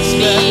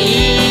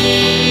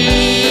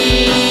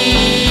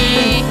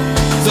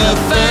 The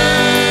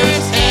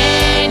first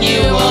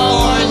annual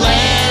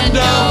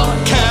Orlando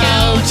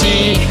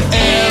County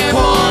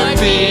Airport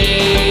Bee.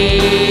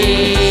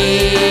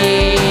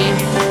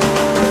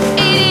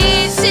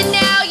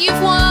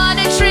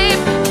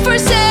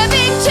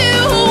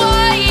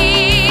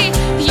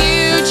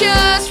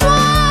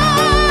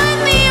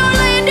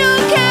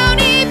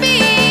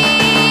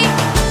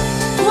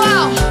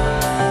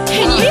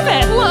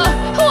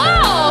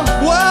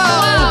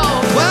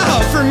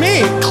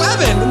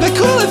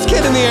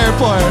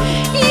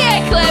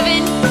 Yeah,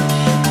 Clevin.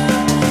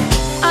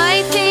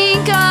 I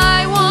think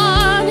I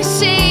want to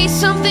say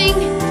something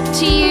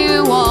to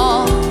you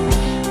all.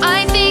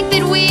 I think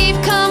that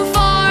we've come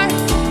far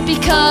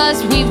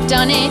because we've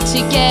done it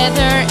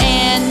together,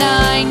 and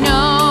I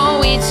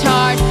know it's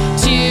hard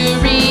to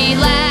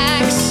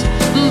relax,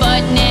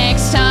 but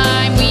next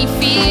time we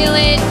feel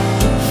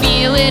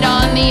it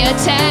on the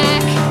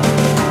attack.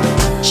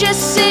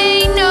 Just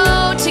say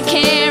no to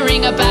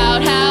caring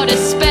about how to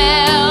spell.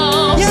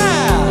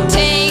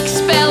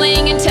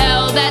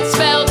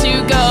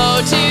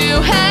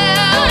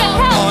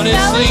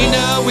 Honestly,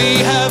 now we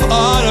have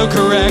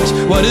autocorrect.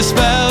 What is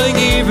spelling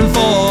even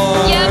for?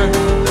 Yep.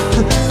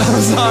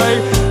 I'm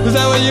sorry. Is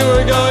that what you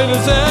were going to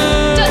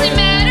say? Doesn't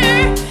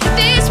matter.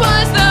 This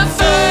was the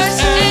first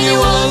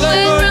annual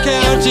Orlando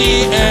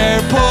County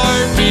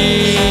Airport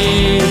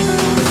Bee.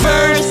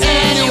 First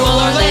annual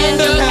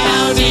Orlando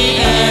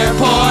County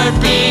Airport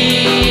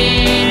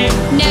Bee.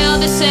 Now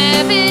the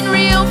 7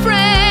 real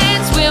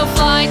friends will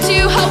fly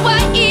to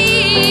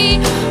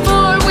Hawaii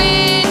for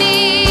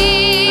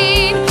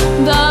winning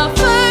the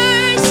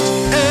first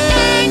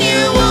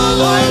annual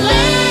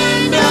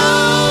Orlando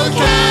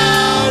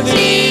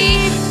County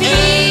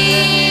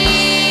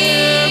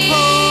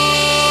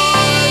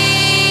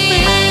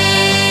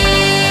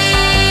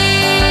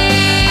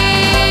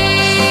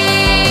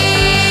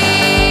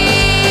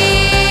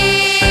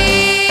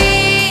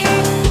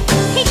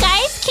Hey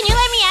guys, can you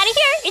let me out of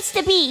here? It's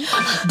the bee.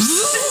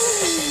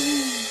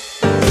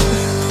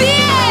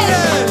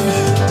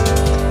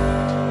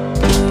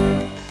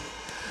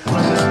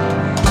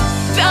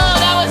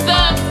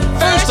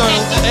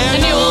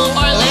 Annual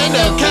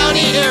Orlando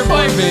County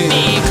Airport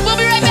Bee. We'll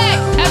be right back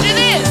after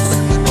this.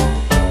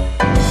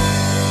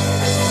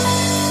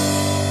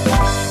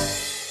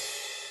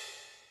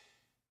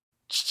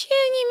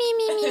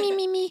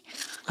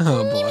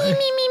 Oh boy.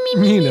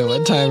 You know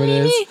what time it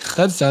is.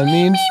 That sound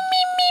means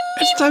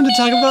it's time to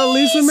talk about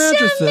Lisa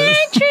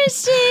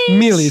mattresses.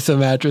 Me Lisa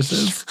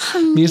mattresses.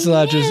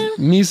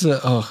 Misa.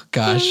 Oh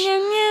gosh.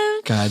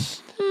 God.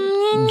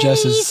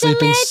 Jess is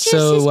sleeping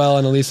so well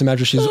on a Lisa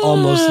mattress, she's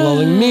almost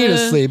lulling me to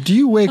sleep. Do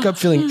you wake up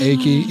feeling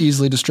achy,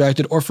 easily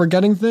distracted, or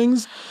forgetting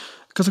things?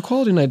 Because a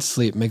quality night's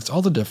sleep makes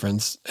all the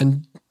difference,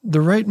 and the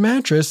right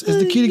mattress is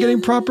the key to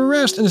getting proper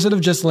rest instead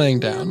of just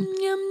laying down.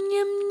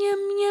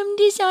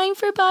 Designed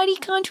for body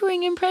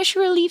contouring and pressure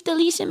relief, the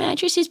Lisa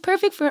mattress is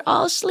perfect for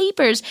all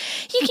sleepers.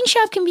 You can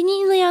shop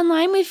conveniently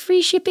online with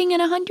free shipping and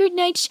 100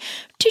 nights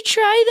to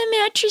try the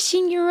mattress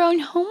in your own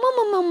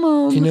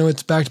home. You know,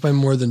 it's backed by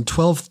more than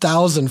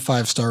 12,000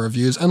 5-star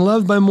reviews and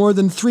loved by more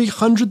than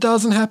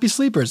 300,000 happy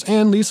sleepers.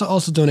 And Lisa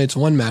also donates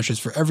 1 mattress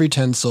for every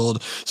 10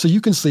 sold, so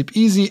you can sleep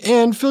easy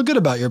and feel good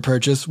about your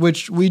purchase,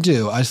 which we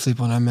do. I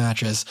sleep on a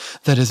mattress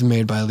that is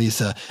made by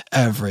Lisa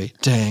every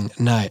dang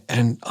night.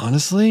 And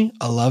honestly,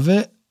 I love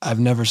it. I've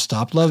never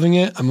stopped loving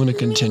it. I'm going to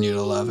continue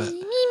to love it.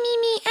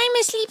 I'm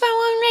asleep on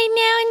one right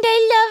now, and I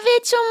love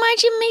it so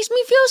much. It makes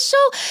me feel so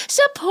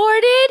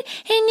supported,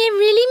 and it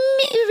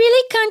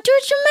really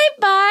contours to my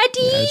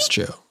body. Yeah, it's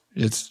true.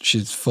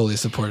 She's fully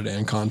supported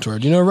and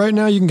contoured. Right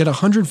now you can get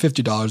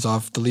 $150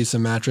 off the Lisa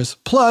mattress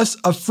plus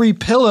a free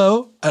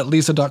pillow at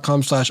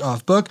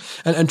lisa.com/offbook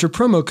and enter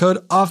promo code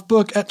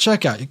offbook at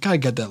checkout. You gotta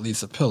get that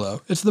Lisa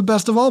pillow. It's the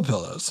best of all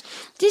pillows.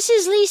 This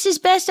is Lisa's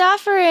best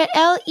offer at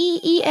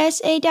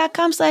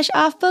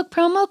leesa.com/offbook,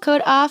 promo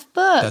code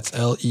offbook. That's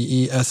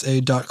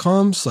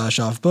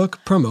leesa.com/offbook,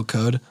 promo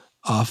code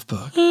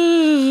offbook. Do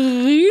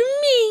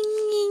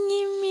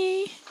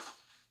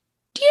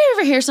you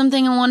ever hear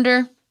something and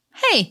wonder,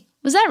 hey,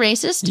 was that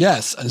racist?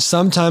 Yes, and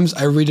sometimes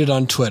I read it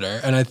on Twitter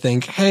and I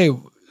think, hey,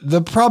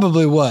 that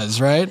probably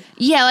was, right?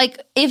 Yeah, like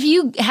if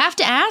you have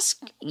to ask,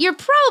 you're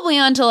probably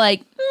onto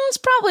like, it's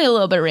probably a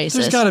little bit racist.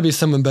 There's got to be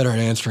someone better at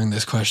answering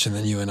this question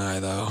than you and I,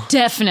 though.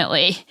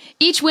 Definitely.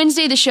 Each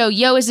Wednesday, the show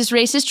Yo, Is This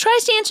Racist?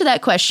 Tries to answer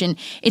that question.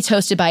 It's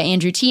hosted by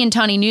Andrew T. and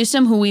Tawny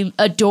Newsome, who we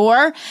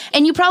adore.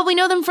 And you probably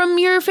know them from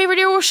your favorite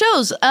Earwolf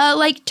shows,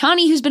 like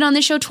Tawny, who's been on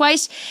this show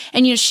twice.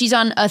 And she's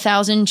on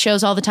 1,000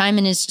 shows all the time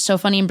and is so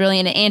funny and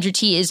brilliant. And Andrew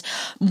T. is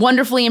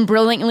wonderfully and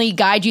brilliantly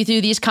guide you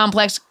through these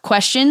complex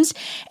questions.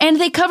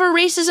 And they cover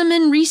racism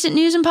in recent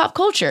news and pop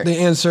culture. They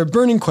answer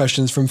burning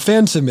questions from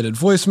fan-submitted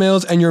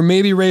voicemails and your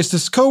maybe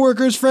racist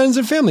coworkers, friends,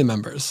 and family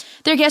members.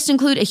 Their guests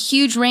include a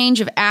huge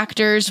range of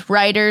actors,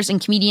 writers, and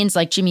comedians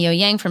like Jimmy O.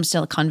 Yang from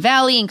Silicon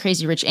Valley and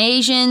Crazy Rich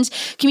Asians,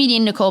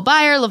 comedian Nicole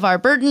Byer,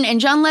 LeVar Burton, and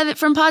John Levitt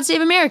from Pod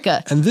Save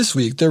America. And this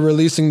week, they're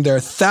releasing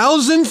their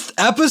 1,000th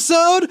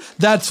episode?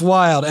 That's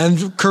wild.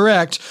 And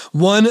correct,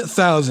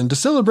 1,000. To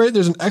celebrate,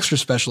 there's an extra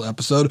special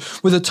episode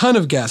with a ton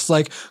of guests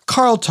like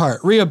Carl Tart,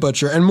 Rhea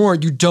Butcher, and more.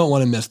 You don't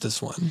want to miss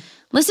this one.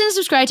 Listen and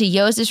subscribe to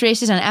Yo, Is This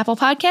Racist on Apple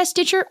Podcasts,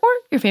 Stitcher, or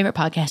your favorite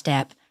podcast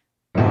app.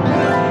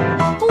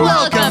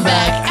 Welcome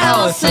back,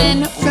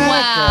 Alison.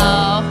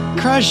 Wow.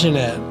 Crushing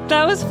it.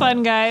 That was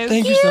fun, guys.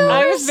 Thank you so much.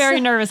 I was very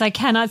nervous. I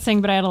cannot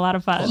sing, but I had a lot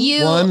of fun.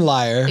 One,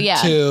 liar. Yeah.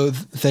 Two,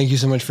 thank you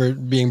so much for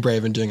being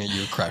brave and doing it.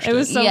 You crushed it. It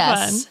was so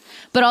fun.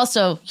 But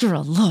also, you're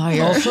a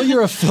liar. Also,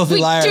 you're a filthy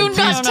liar. do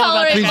not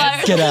tolerate please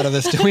liars. Get out of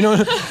this.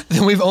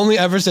 We've only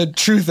ever said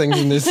true things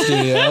in this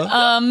studio.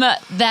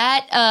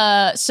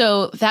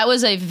 So that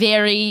was a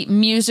very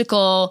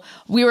musical.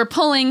 We were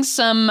pulling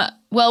some.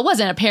 Well, it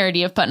wasn't a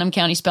parody of Putnam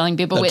County Spelling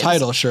Bee, but The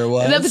title sure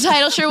was. The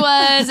title sure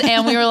was,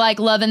 and we were like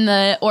loving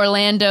the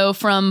Orlando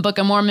from Book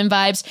of Mormon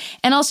vibes,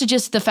 and also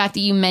just the fact that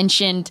you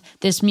mentioned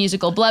this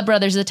musical Blood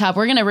Brothers at the top.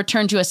 We're going to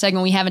return to a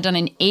segment we haven't done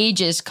in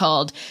ages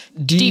called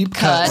Deep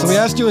Cuts. So we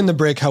asked you in the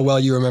break how well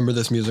you remember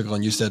this musical,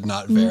 and you said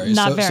not very.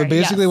 So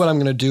basically what I'm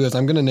going to do is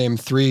I'm going to name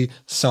 3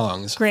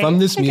 songs from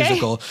this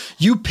musical.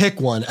 You pick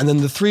one, and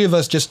then the 3 of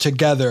us just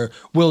together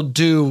will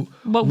do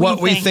what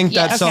we think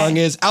that song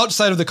is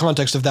outside of the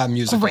context of that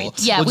musical. Great.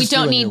 Yeah, we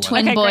don't need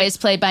twin boys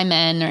played by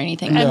men or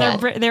anything like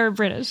that. And they were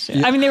British.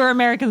 Yeah. I mean, they were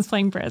Americans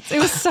playing Brits. It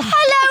was so...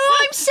 Hello,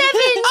 I'm 7.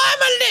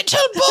 I'm a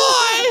little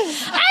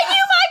boy. And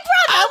you, my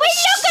brother. We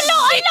look a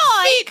lot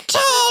alike. 6 feet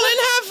tall and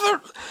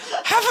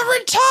have a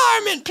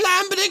retirement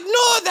plan, but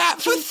ignore that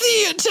for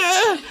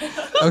theater.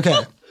 Okay,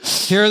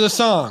 here are the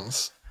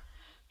songs.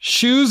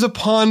 Shoes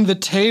Upon the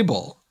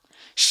Table.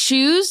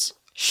 Shoes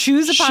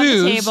upon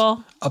the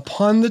table.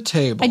 Upon the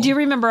table. I do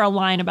remember a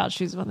line about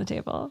shoes upon the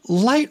table.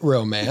 Light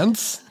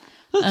Romance.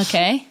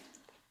 Okay.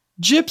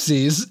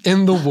 Gypsies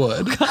in the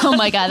Wood. Oh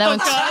my God, that one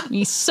got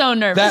me so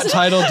nervous. That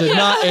title did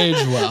not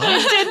age well.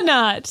 It did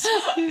not.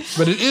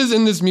 But it is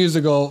in this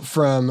musical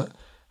from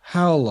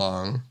how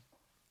long?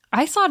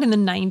 I saw it in the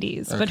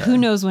 90s, but who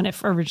knows when it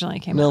originally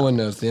came out. No one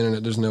knows. The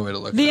internet, there's no way to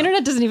look The it up.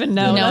 internet doesn't even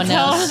know. No one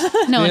knows.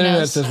 The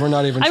internet says we're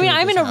not even I sure mean,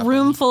 that I'm this in a happened.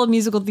 room full of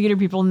musical theater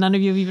people. None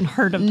of you have even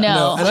heard of them.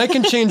 No. And I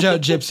can change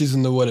out Gypsies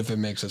in the Wood if it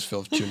makes us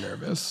feel too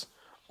nervous.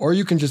 Or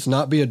you can just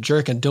not be a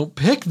jerk and don't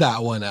pick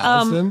that one,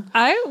 Alison.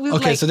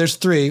 Okay, so there's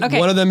 3. Okay.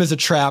 One of them is a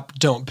trap.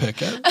 Don't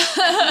pick it.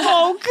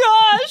 Oh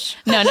gosh.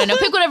 No.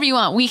 Pick whatever you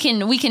want. We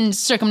can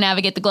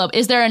circumnavigate the globe.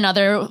 Is there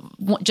another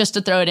just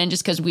to throw it in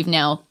just because we've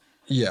now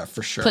Yeah,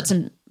 for sure. put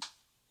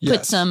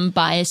some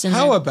bias in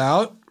there? How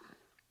about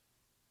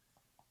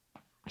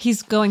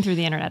He's going through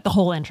the internet, the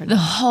whole internet.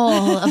 the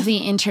whole of the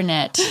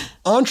internet?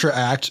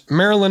 Entr'acte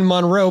Marilyn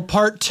Monroe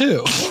Part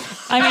 2?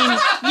 I mean,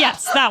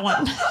 yes, that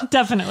one.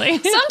 Definitely.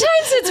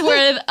 Sometimes it's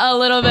worth a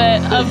little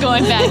bit of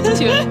going back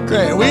to it.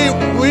 Great. We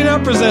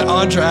now present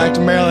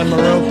Entr'acte Marilyn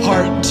Monroe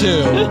Part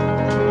 2.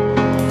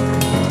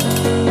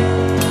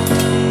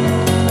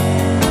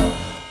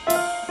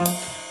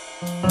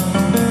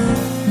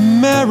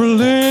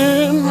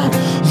 Marilyn,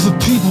 the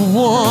people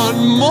want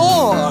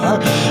more.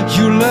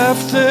 You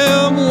left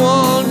them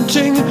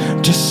wanting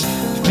to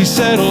please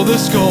settle the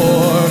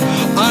score.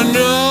 I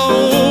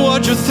know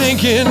what you're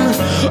thinking.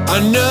 I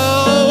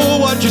know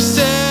what you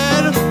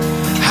said.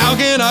 How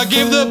can I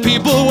give the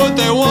people what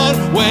they want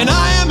when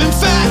I am in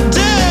fact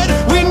dead?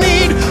 We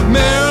need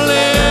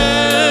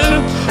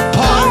Marilyn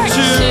Part 2.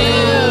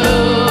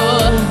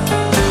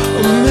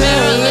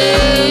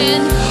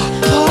 Marilyn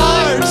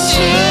Part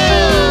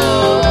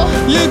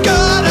 2. You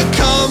gotta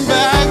come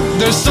back.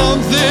 There's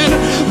something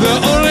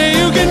that only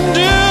you can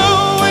do.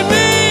 We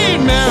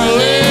need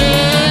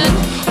Marilyn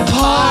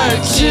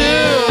Part 2.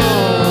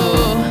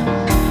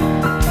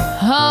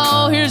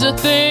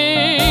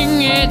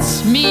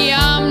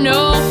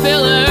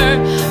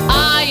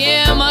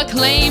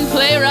 acclaimed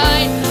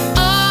playwright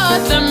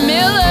Arthur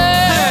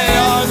Miller. Hey,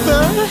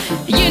 Arthur.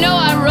 You know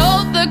I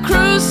wrote The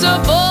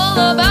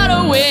Crucible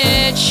about a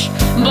witch,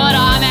 but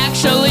I'm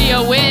actually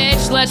a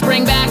witch. Let's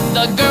bring back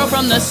the girl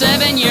from the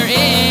 7-year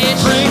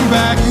itch. Bring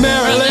back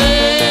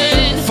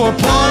Marilyn for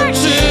part 2.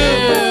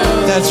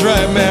 That's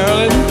right,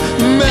 Marilyn.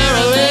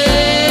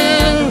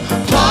 Marilyn,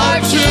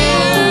 part 2.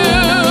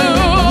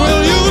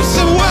 We'll use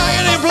some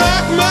waggity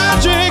black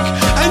magic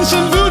and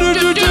some voodoo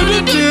doo doo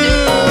doo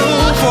doo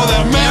for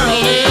the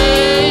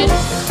Marilyn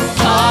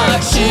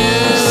part 2.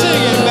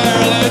 Sing it,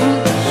 Marilyn.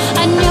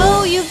 I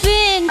know you've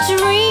been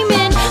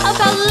dreaming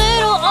about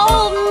little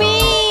old me.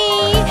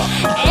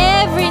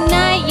 Every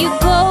night you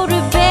go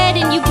to bed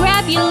and you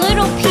grab your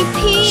little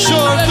pee-pee. Sure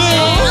do.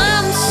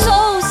 I'm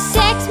so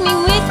sex me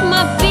with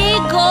my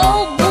big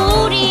old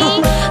booty.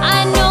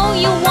 I know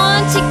you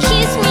want to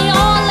kiss me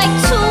all like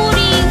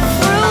Tutti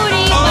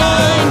Frutti.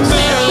 I'm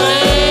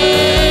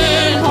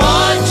Marilyn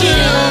part 2.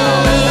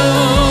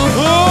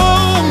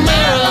 Oh,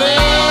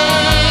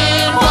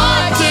 Marilyn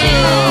part 2.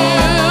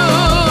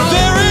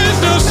 There is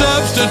no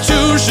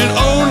substitution,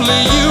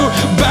 only you.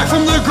 Back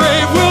from the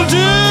grave will do.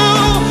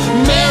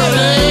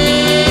 Marilyn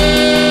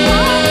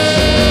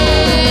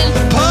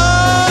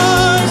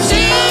part 2.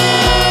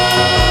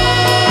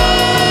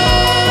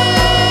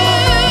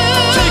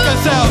 Take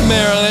us out,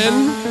 Marilyn.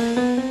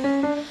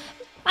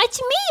 It's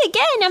me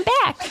again. I'm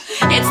back.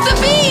 It's the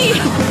bee.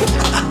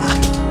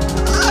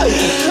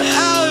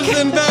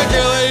 Alison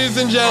Becker, ladies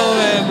and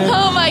gentlemen.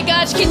 Oh my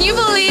gosh, can you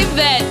believe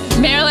that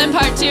Marilyn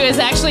Part 2 is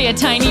actually a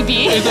tiny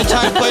bee? Is a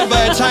time played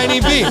by a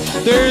tiny bee.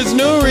 There is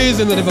no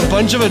reason that if a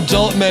bunch of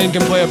adult men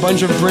can play a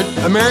bunch of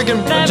American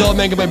adult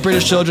men can play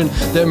British children,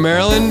 that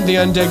Marilyn, the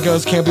undead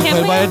ghost, can't be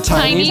played by a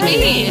tiny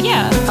bee.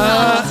 Yeah,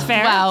 that's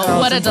fair. Wow,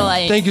 what a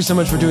delight. Thank you so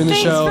much for doing the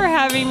Thanks show. for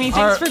having me.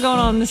 Thanks for going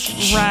on this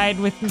ride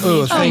with me.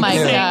 Oh, thank my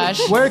you.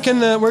 gosh. Where can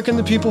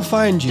the people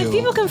find you?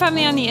 People can find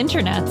me on the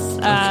internets.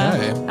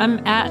 Okay. I'm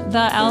at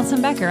the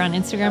Alison Becker on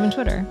Instagram and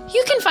Twitter.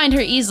 You can find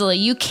her easily.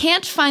 You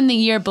can't find the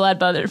year Blood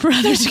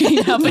Brothers came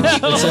out, but you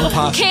It's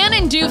impossible. can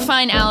and do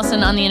find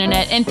Alison on the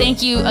internet. And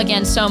thank you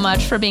again so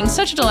much for being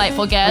such a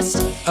delightful guest.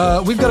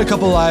 We've got a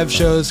couple live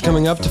shows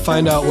coming up. To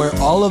find out where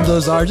all of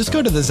those are, just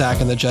go to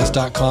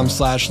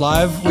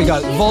thezachandthejess.com/live. We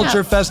got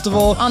Vulture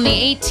Festival On the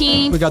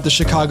 18th, We got the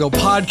Chicago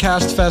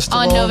Podcast Festival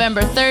on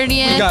November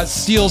 30th. We got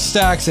Steel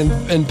Stacks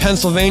in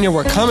Pennsylvania.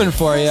 We're coming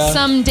for you.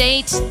 Some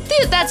dates.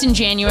 That's in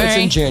January. It's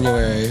in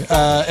January.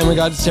 And we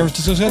got San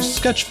Francisco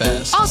Sketch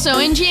Fest. Also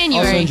in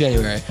January. Also in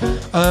January.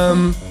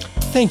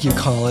 Thank you,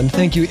 Colin.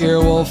 Thank you,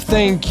 Earwolf.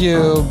 Thank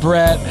you,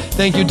 Brett.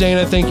 Thank you,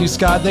 Dana. Thank you,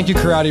 Scott. Thank you,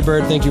 Karate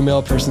Bird. Thank you,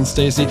 Male Person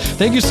Stacy.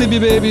 Thank you, Sleepy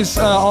Babies.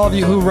 All of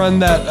you who run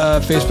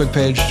that Facebook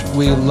page.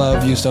 We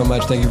love you so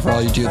much. Thank you for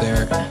all you do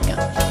there.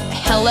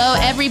 Hello,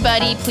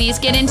 everybody. Please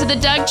get into the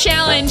Doug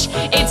Challenge.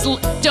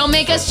 Don't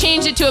make us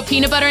change it to a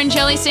peanut butter and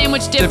jelly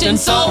sandwich dipped in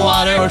salt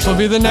water. Which will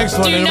be the next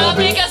one. Do not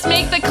make us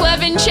make the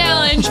Clevin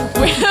Challenge.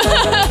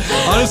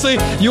 Honestly,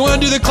 you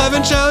want to do the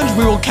Clevin Challenge?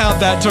 We will count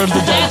that towards the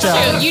Doug That's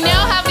Challenge. true. You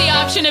now have the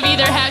option of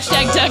either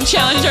hashtag Doug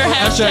Challenge or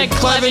hashtag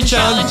Clevin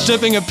Challenge.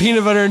 Dipping a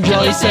peanut butter and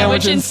jelly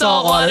sandwich in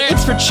salt water.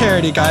 It's for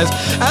charity, guys.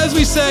 As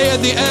we say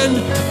at the end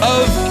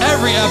of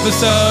every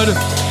episode,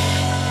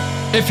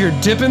 if you're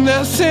dipping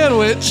that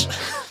sandwich,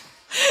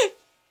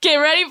 get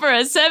ready for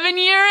a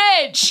 7-year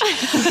itch.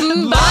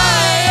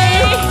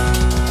 Bye.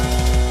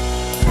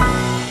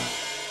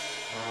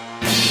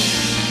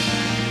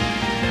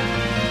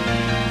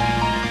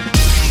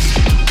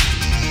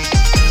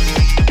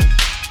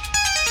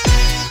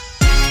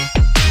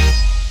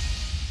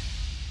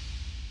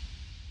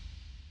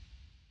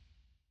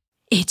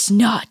 It's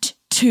not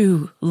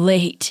too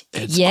late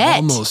it's yet.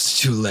 almost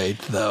too late,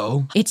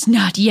 though. It's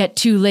not yet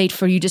too late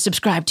for you to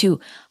subscribe to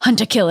Hunt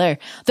a Killer,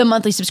 the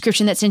monthly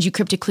subscription that sends you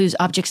cryptic clues,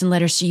 objects, and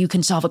letters so you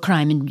can solve a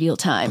crime in real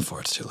time.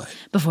 Before it's too late.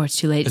 Before it's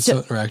too late. It's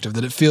so interactive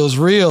that it feels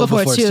real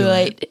before it's too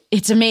late.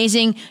 It's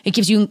amazing. It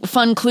gives you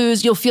fun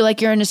clues. You'll feel like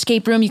you're in an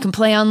escape room. You can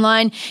play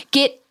online.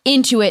 Get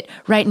into it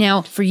right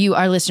now for you,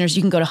 our listeners.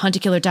 You can go to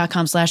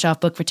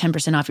huntakiller.com/offbook for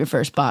 10% off your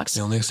first box.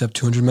 They only accept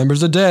 200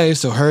 members a day,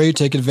 so hurry,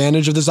 take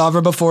advantage of this offer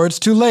before it's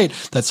too late.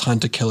 That's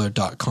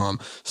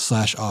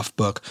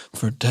huntakiller.com/offbook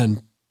for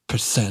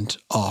 10%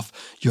 off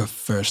your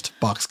first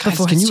box. Guys,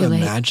 Before can it's you too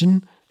late.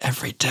 imagine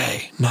every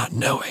day not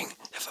knowing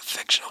if a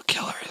fictional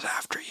killer is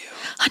after you?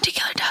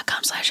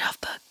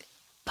 huntakiller.com/offbook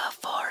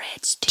before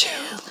it's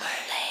too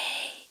late.